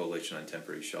called the Coalition on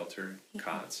Temporary Shelter,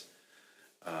 COTS,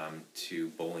 to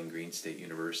Bowling Green State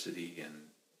University in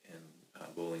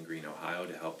Bowling Green, Ohio,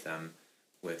 to help them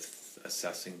with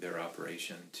assessing their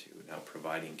operation, to now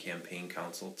providing campaign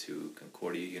counsel to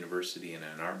Concordia University in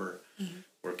Ann Arbor, mm-hmm.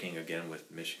 working again with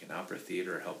the Michigan Opera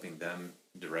Theater, helping them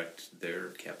direct their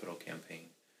capital campaign.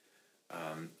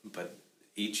 But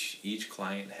each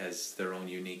client has their own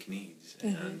unique needs,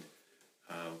 mm-hmm. and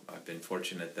I've been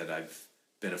fortunate that I've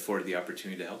been afforded the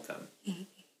opportunity to help them. Mm-hmm.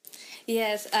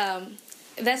 Yes,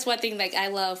 that's one thing I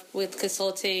love with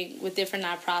consulting with different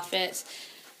nonprofits.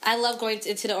 I love going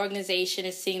into the organization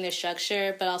and seeing their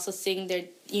structure, but also seeing their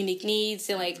unique needs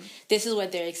and mm-hmm. This is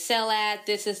what they excel at.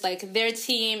 This is their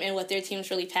team and what their team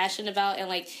is really passionate about,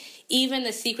 and even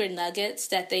the secret nuggets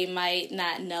that they might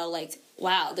not know.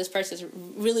 Wow, this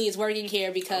person really is working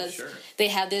here because they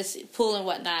have this pool and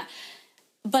whatnot.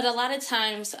 But a lot of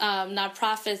times,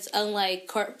 nonprofits, unlike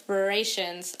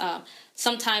corporations,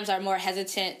 sometimes are more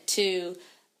hesitant to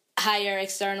hire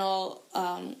external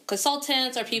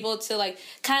consultants or people to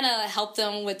kind of help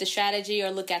them with the strategy or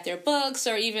look at their books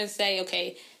or even say,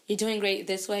 okay, you're doing great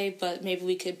this way, but maybe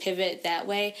we could pivot that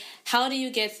way. How do you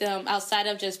get them, outside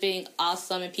of just being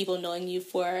awesome and people knowing you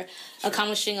for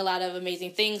accomplishing a lot of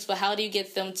amazing things, but how do you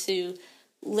get them to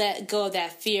let go of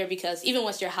that fear? Because even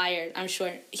once you're hired, I'm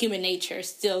sure human nature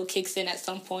still kicks in at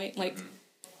some point. Mm-hmm.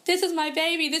 This is my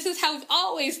baby. This is how we've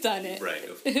always done it.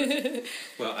 Right.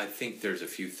 Well, I think there's a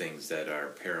few things that are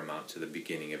paramount to the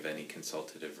beginning of any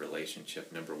consultative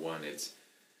relationship. Number one, it's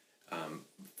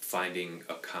finding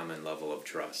a common level of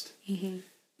trust, mm-hmm.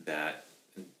 that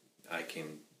I can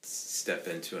step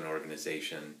into an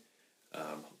organization,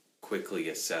 quickly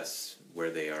assess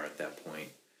where they are at that point,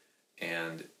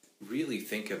 and really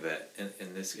think of it,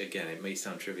 and this, again, it may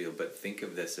sound trivial, but think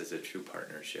of this as a true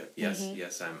partnership. Yes, mm-hmm.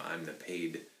 yes, I'm the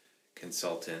paid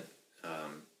consultant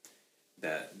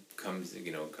that comes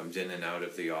in and out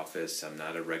of the office. I'm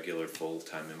not a regular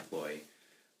full-time employee,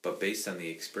 but based on the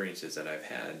experiences that I've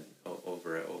had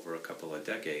over a couple of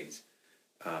decades,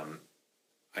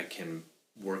 I can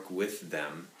work with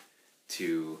them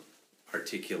to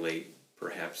articulate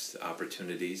perhaps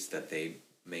opportunities that they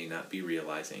may not be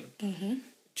realizing, mm-hmm.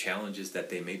 challenges that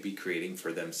they may be creating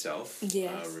for themselves,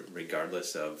 yes.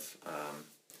 Regardless of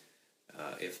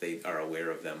if they are aware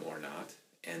of them or not.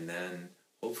 And then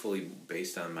hopefully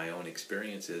based on my own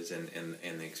experiences and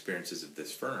the experiences of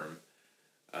this firm,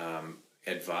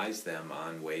 advise them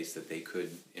on ways that they could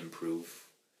improve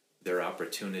their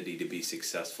opportunity to be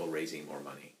successful raising more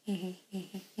money. Mm-hmm,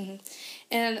 mm-hmm, mm-hmm.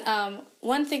 And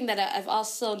one thing that I've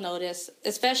also noticed,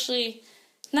 especially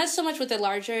not so much with the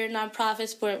larger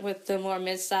nonprofits, but with the more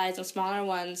mid-sized and smaller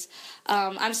ones,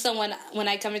 I'm someone, when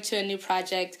I come into a new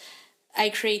project, I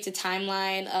create a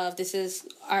timeline of this is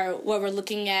what we're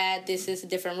looking at. This is the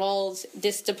different roles.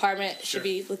 This department should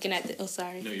be looking at.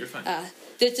 No, you're fine.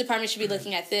 This department should be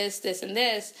looking at this, and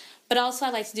this. But also, I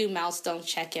like to do milestone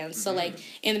check-ins. So,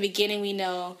 in the beginning, we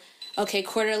know, okay,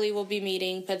 quarterly we'll be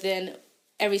meeting, but then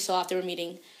every so often we're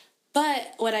meeting.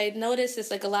 But what I noticed is,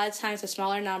 a lot of times, the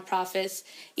smaller nonprofits,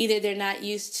 either they're not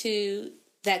used to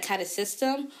that kind of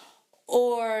system,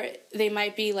 or they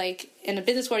might be like in a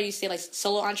business where you say like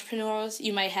solo entrepreneurs.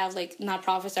 You might have like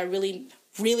nonprofits that are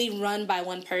really run by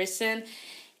one person,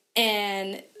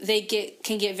 and they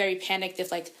can get very panicked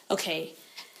if like, okay,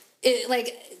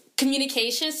 like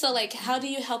communication. So like, how do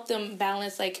you help them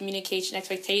balance like communication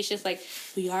expectations? Like,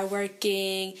 we are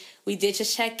working, we did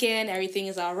just check in, everything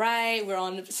is all right, we're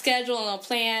on schedule and on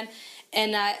plan,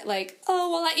 and not like,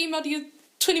 oh well, I emailed you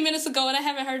 20 minutes ago and I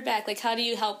haven't heard back. Like, how do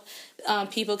you help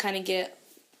people kind of get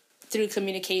through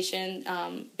communication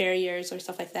barriers or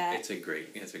stuff like that? It's a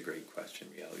great question,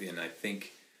 Riel. And I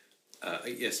think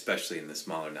especially in the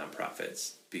smaller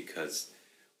nonprofits, because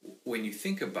when you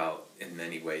think about, in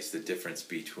many ways, the difference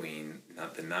between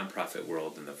the nonprofit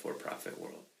world and the for-profit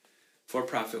world.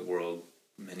 For-profit world,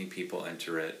 many people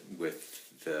enter it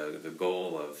with the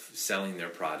goal of selling their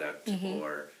product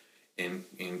or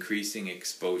increasing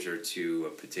exposure to a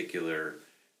particular,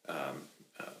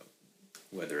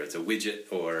 whether it's a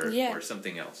widget or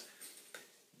something else.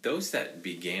 Those that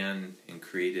began and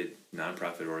created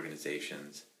nonprofit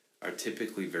organizations are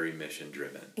typically very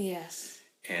mission-driven. Yes.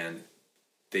 And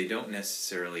they don't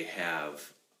necessarily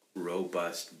have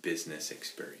robust business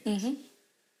experience.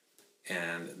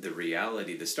 And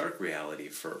the stark reality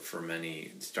for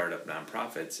many startup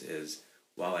nonprofits is,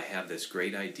 while I have this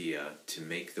great idea to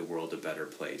make the world a better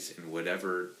place in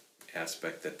whatever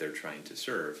aspect that they're trying to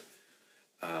serve,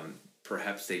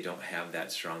 perhaps they don't have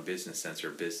that strong business sense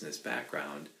or business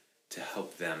background to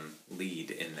help them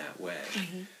lead in that way.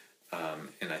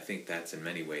 And I think that's in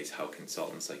many ways how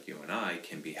consultants like you and I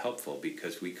can be helpful,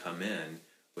 because we come in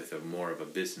with more of a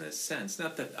business sense.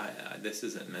 Not that this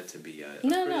isn't meant to be a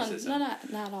criticism. No, not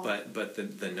at all. But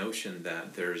the notion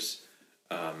that there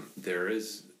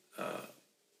is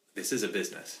this is a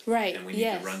business, right? And we need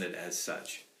to run it as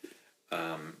such.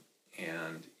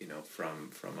 And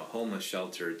from a homeless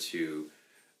shelter to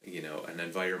an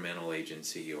environmental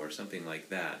agency or something like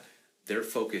that, their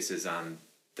focus is on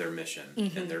their mission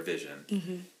and their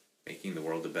vision, making the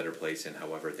world a better place, and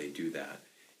however they do that.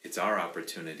 It's our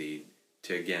opportunity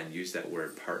to, again, use that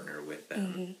word partner with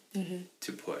them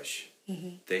to push.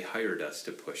 They hired us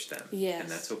to push them, and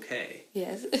that's okay.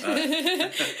 Yes.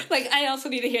 Like, I also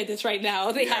need to hear this right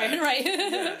now. They hired, right?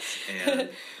 Yes, and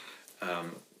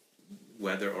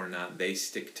whether or not they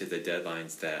stick to the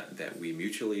deadlines that we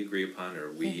mutually agree upon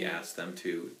or we ask them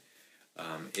to,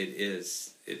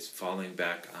 it's falling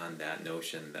back on that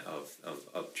notion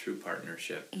of true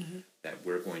partnership, that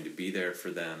we're going to be there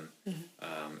for them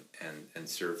and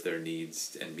serve their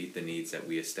needs and meet the needs that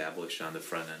we established on the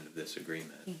front end of this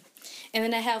agreement. And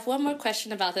then I have one more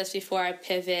question about this before I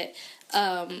pivot.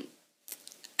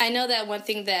 I know that one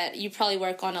thing that you probably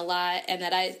work on a lot and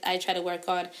that I try to work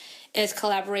on is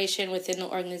collaboration within the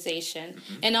organization,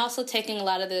 and also taking a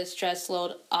lot of the stress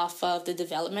load off of the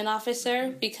development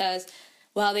officer, because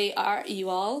while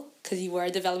you were a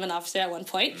development officer at one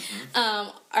point,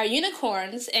 are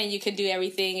unicorns, and you can do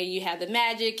everything, and you have the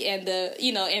magic and the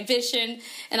ambition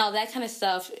and all that kind of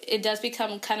stuff, it does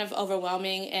become kind of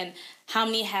overwhelming. And how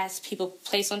many hats people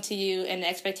place onto you, and the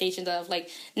expectations of like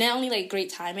not only like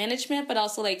great time management, but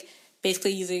also like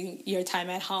basically using your time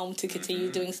at home to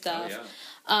continue doing stuff. Oh,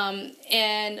 yeah.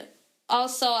 And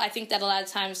also, I think that a lot of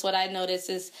times what I notice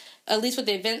is, at least with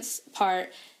the events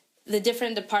part, the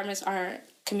different departments aren't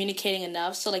communicating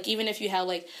enough. So like, even if you have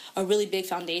like a really big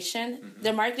foundation,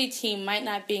 the marketing team might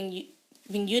not being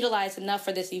utilized enough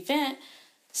for this event.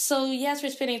 So yes, we're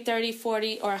spending $30,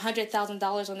 $40, or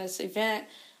 $100,000 on this event,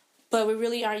 but we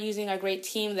really aren't using our great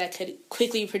team that could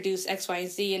quickly produce X, Y, and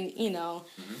Z, and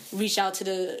reach out to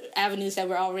the avenues that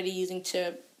we're already using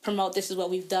to promote. This is what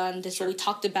we've done. This is what we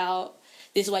talked about.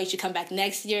 This is why you should come back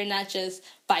next year, not just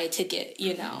buy a ticket.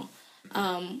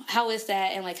 How is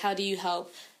that, and like, how do you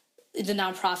help the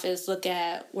nonprofits look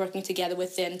at working together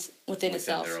within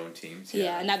itself, their own teams?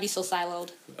 Yeah, and not be so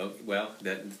siloed. Oh, well,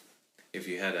 that if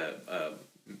you had a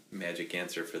magic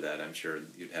answer for that, I'm sure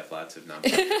you'd have lots of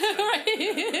nonprofits.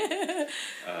 Right.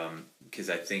 Because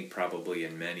I think probably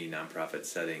in many nonprofit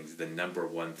settings, the number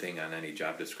one thing on any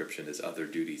job description is other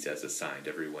duties as assigned.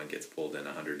 Everyone gets pulled in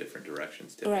 100 different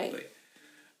directions typically.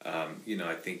 Right.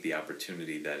 I think the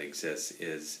opportunity that exists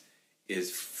is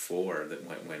for that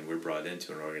when we're brought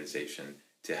into an organization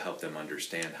to help them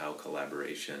understand how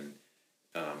collaboration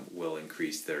will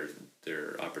increase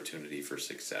their opportunity for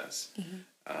success.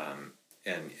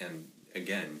 And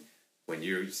again, when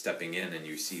you're stepping in and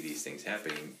you see these things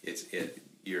happening,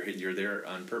 you're there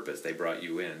on purpose. They brought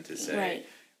you in to say, right,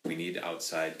 we need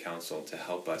outside counsel to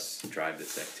help us drive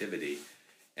this activity.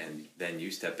 And then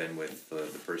you step in with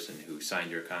the person who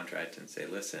signed your contract and say,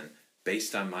 listen,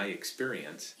 based on my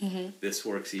experience, this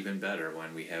works even better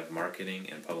when we have marketing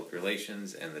and public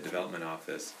relations and the development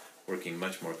office working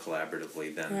much more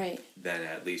collaboratively than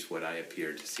at least what I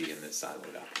appear to see in this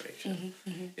siloed operation.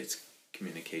 It's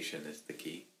communication is the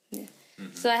key. Yeah.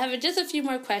 So I have just a few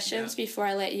more questions before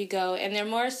I let you go, and they're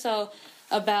more so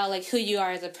about like who you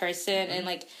are as a person, and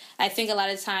like I think a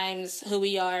lot of times who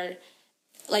we are,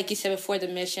 like you said before, the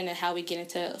mission and how we get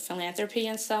into philanthropy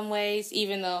in some ways,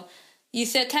 even though you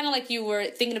said kind of like you were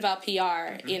thinking about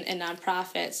PR in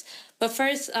nonprofits. But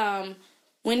first,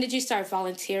 when did you start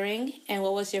volunteering, and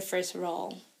what was your first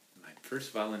role? My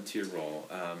first volunteer role,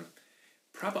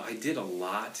 probably I did a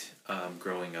lot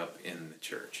growing up in the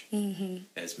church,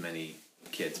 as many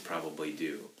kids probably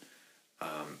do.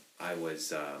 I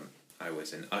was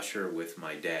an usher with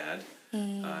my dad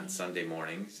on Sunday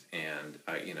mornings, and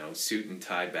suit and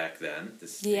tie back then.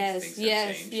 Things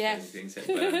have changed. Things have,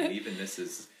 but I mean, even this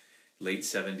is late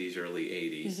 70s, early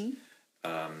 80s.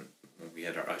 We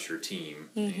had our usher team,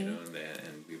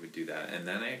 and we would do that. And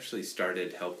then I actually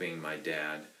started helping my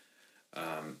dad,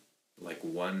 like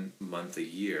 1 month a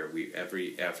year.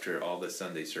 After all the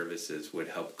Sunday services, would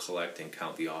help collect and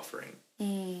count the offering.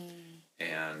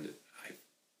 And I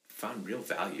found real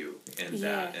value in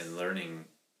that, and learning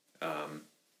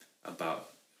about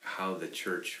how the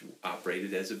church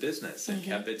operated as a business and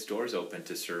kept its doors open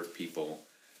to serve people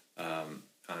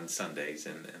on Sundays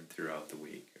and throughout the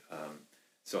week.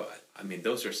 So, I mean,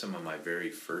 those are some of my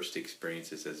very first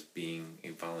experiences as being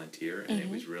a volunteer, and it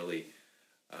was really,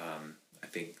 I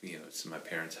think, so my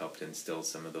parents helped instill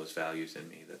some of those values in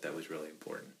me, that was really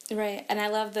important. Right, and I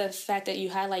love the fact that you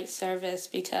highlight service,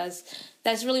 because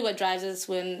that's really what drives us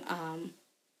when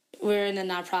we're in the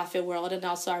nonprofit world, and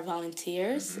also our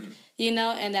volunteers,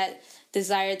 and that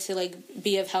desire to, like,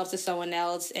 be of help to someone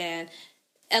else. And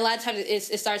a lot of times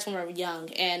it starts when we're young,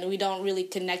 and we don't really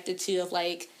connect it to, of,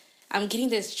 like, I'm getting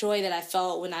this joy that I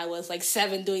felt when I was, like,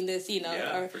 7 doing this,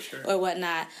 for sure. or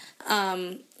whatnot.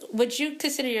 Would you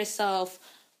consider yourself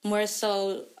more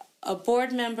so a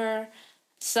board member,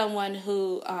 someone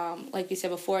who, like you said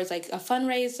before, is like a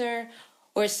fundraiser,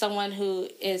 or someone who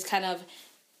is kind of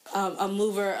a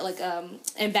mover, like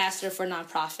ambassador for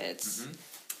nonprofits?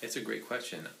 It's a great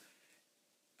question.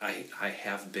 I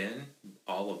have been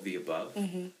all of the above.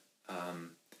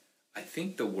 I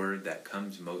think the word that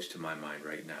comes most to my mind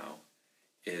right now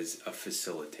is a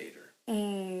facilitator.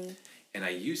 And I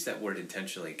use that word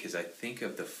intentionally because I think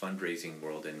of the fundraising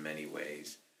world in many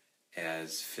ways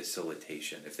as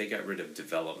facilitation. If they got rid of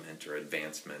development or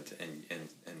advancement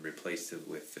and replaced it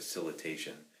with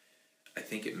facilitation, I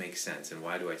think it makes sense. And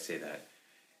why do I say that?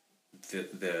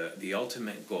 The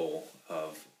ultimate goal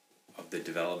of the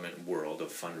development world, of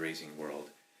fundraising world,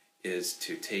 is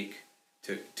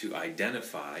to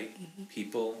identify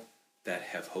people that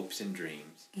have hopes and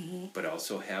dreams, but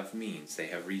also have means, they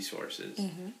have resources,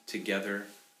 together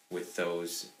with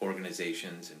those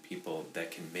organizations and people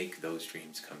that can make those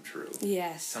dreams come true.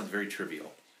 Yes. Sounds very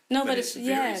trivial. No, but it's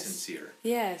very sincere.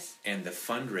 Yes. And the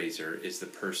fundraiser is the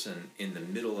person in the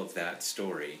middle of that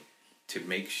story to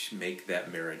make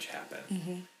that marriage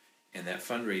happen. And that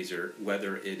fundraiser,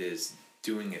 whether it is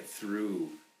doing it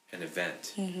through an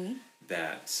event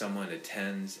that someone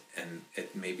attends, and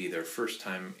it may be their first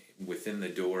time within the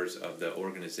doors of the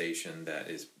organization that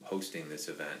is hosting this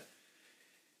event.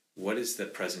 What is the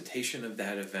presentation of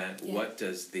that event? Yeah. What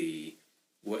does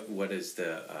what is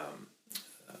the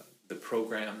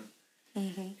program?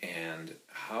 And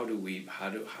how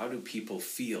do people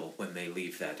feel when they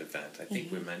leave that event? I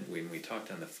think when we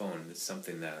talked on the phone, it's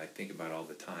something that I think about all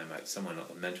the time.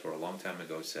 A mentor a long time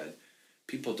ago said,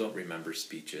 people don't remember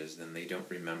speeches, and they don't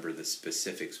remember the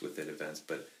specifics within events,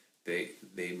 but they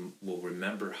will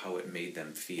remember how it made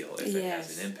them feel if it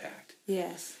has an impact.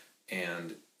 Yes.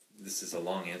 And this is a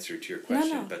long answer to your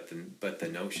question, but the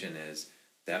notion is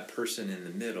that person in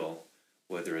the middle,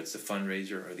 whether it's the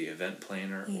fundraiser or the event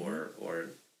planner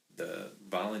or the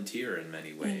volunteer in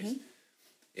many ways,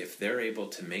 if they're able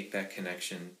to make that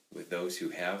connection with those who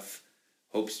have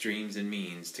hopes, dreams, and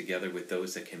means, together with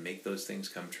those that can make those things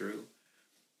come true,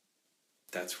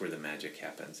 that's where the magic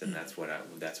happens, and that's why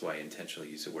I intentionally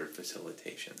use the word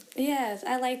facilitation. Yes,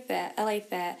 I like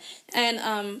that.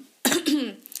 And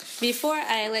before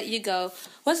I let you go,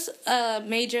 what's a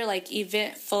major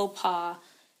event faux pas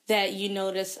that you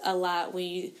notice a lot when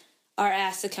you are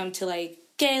asked to come to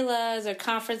galas or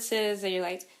conferences, and you're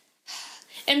like,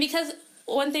 and because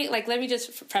one thing, let me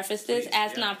just preface this,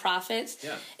 as nonprofits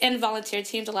and volunteer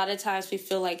teams, a lot of times we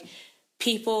feel like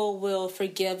people will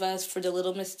forgive us for the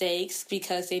little mistakes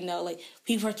because they know, like,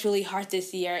 we worked really hard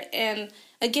this year. And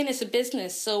again, it's a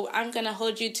business, so I'm going to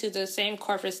hold you to the same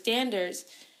corporate standards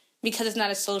because it's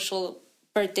not a social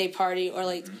birthday party or,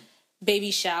 like,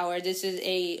 baby shower. This is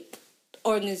a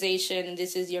organization, and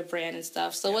this is your brand and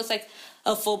stuff. So what's, like,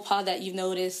 a faux pas that you've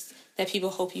noticed that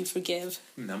people hope you forgive?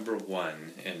 Number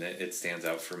one, and it stands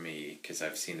out for me because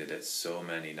I've seen it at so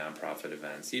many nonprofit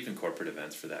events, even corporate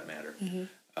events for that matter,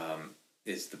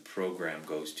 is the program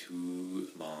goes too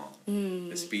long.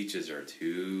 The speeches are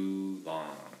too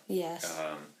long. Yes.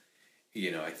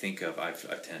 I think I've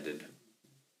attended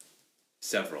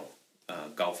several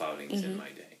golf outings in my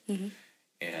day.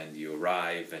 And you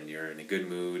arrive and you're in a good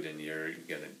mood and you're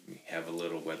going to have a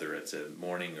little, whether it's a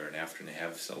morning or an afternoon,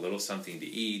 have a little something to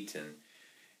eat,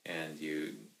 and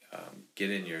you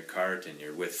get in your cart and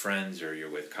you're with friends or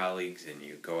you're with colleagues and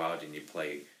you go out and you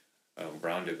play a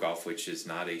round of golf, which is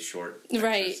not a short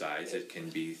exercise. It can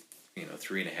be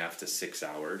 3.5 to 6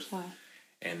 hours. Wow.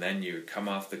 And then you come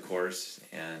off the course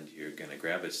and you're going to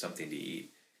grab us something to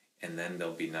eat, and then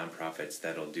there'll be nonprofits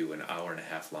that'll do an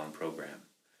hour-and-a-half long program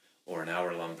or an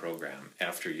hour-long program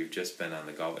after you've just been on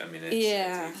the golf. I mean, it's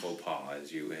a faux pas,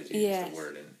 as you use the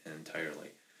word entirely.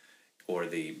 Or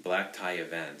the black tie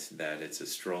event that it's a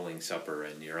strolling supper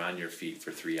and you're on your feet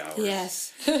for 3 hours.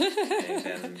 Yes. And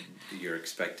then you're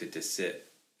expected to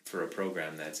sit for a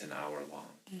program that's an hour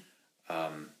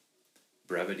long.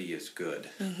 Brevity is good.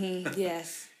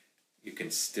 Yes. You can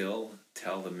still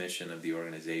tell the mission of the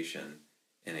organization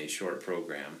in a short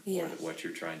program or what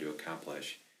you're trying to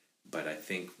accomplish. But I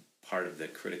think part of the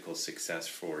critical success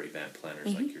for event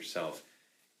planners like yourself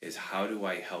is, how do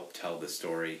I help tell the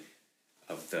story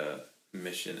of the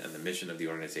mission and the mission of the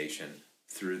organization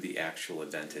through the actual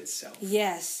event itself?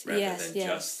 Yes. Rather than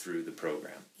just through the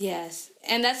program. Yes.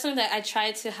 And that's something that I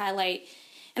try to highlight.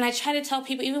 And I try to tell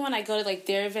people, even when I go to, like,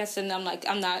 their events and I'm like,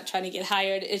 I'm not trying to get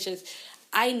hired. It's just,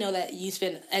 I know that you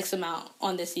spend X amount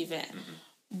on this event.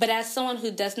 But as someone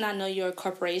who does not know your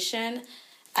corporation,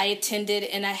 I attended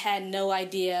and I had no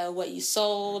idea what you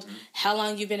sold, how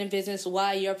long you've been in business,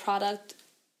 why your product,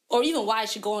 or even why I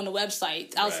should go on the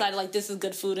website outside of, like, this is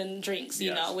good food and drinks,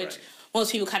 you know, which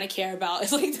most people kind of care about.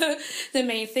 It's like the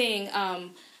main thing.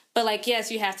 But, like, yes,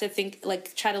 you have to think,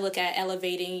 like, try to look at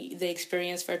elevating the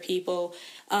experience for people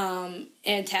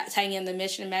and tying in the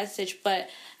mission and message. But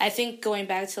I think going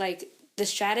back to, like, the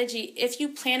strategy, if you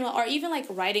plan well, or even, like,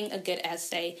 writing a good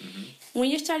essay, when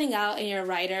you're starting out and you're a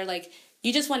writer, like,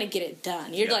 you just want to get it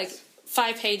done. You're like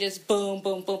 5 pages, boom,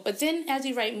 boom, boom. But then as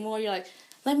you write more, you're like,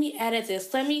 let me edit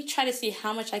this. Let me try to see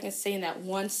how much I can say in that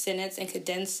one sentence and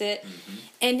condense it.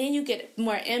 And then you get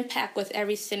more impact with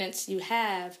every sentence you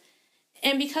have.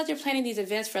 And because you're planning these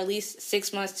events for at least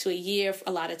 6 months to a year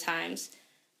a lot of times,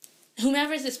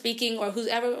 whomever is speaking or who's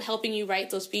ever helping you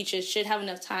write those speeches should have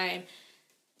enough time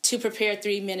to prepare a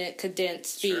 3-minute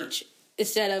condensed speech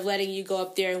instead of letting you go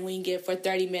up there and wing it for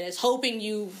 30 minutes, hoping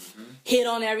you hit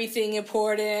on everything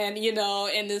important, you know,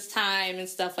 in this time and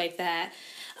stuff like that.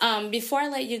 Before I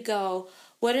let you go,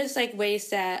 what is, like, ways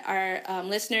that our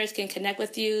listeners can connect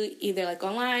with you, either, like,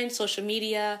 online, social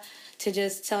media, to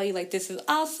just tell you, like, this is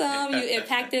awesome, you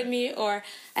impacted me, or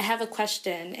I have a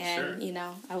question and, you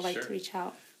know, I would like to reach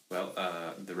out. Well,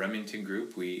 the Remington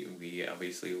Group, we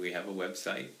obviously we have a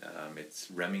website. It's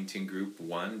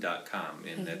remingtongroup1.com,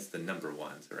 and that's the number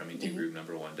 1, so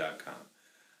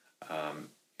remingtongroup1.com.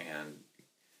 And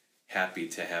happy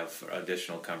to have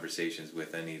additional conversations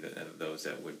with any of those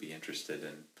that would be interested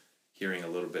in hearing a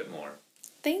little bit more.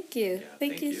 Thank you. Yeah,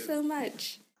 thank you so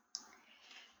much.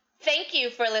 Thank you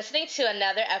for listening to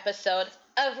another episode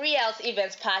of Riel's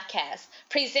Events Podcast,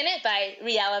 presented by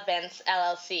Riel Events,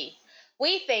 LLC.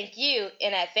 We thank you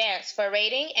in advance for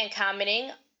rating and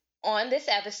commenting on this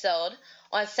episode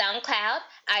on SoundCloud,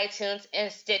 iTunes,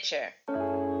 and Stitcher.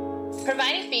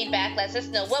 Providing feedback lets us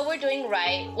know what we're doing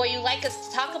right, what you'd like us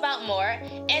to talk about more,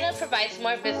 and it provides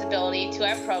more visibility to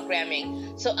our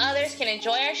programming so others can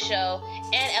enjoy our show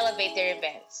and elevate their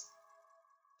events.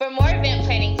 For more event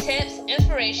planning tips,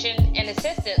 inspiration, and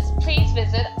assistance, please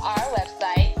visit our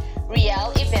website,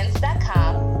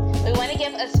 rielevents.com. We want to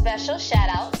give a special shout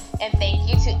out and thank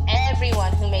you to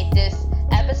everyone who made this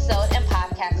episode and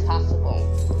podcast possible.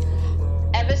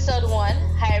 Episode 1,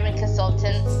 Hiring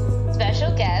Consultants, special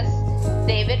guest,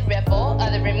 David Ripple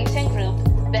of the Remington Group,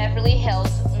 Beverly Hills,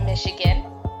 Michigan.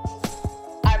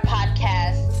 Our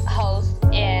podcast host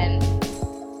and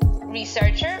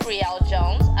researcher, Riel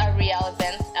Jones of Riel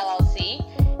Events, LLC,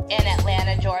 in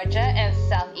Atlanta, Georgia, and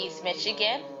Southeast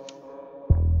Michigan.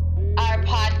 Our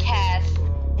podcast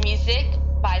music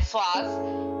by Swaz,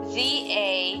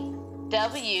 ZA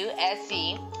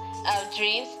WSC of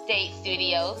Dream State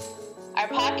Studios. Our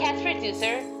podcast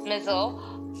producer, Mizzle,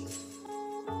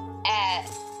 at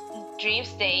Dream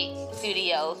State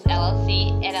Studios,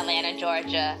 LLC in Atlanta,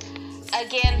 Georgia.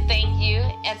 Again, thank you,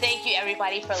 and thank you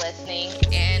everybody for listening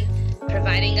and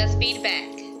providing us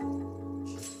feedback.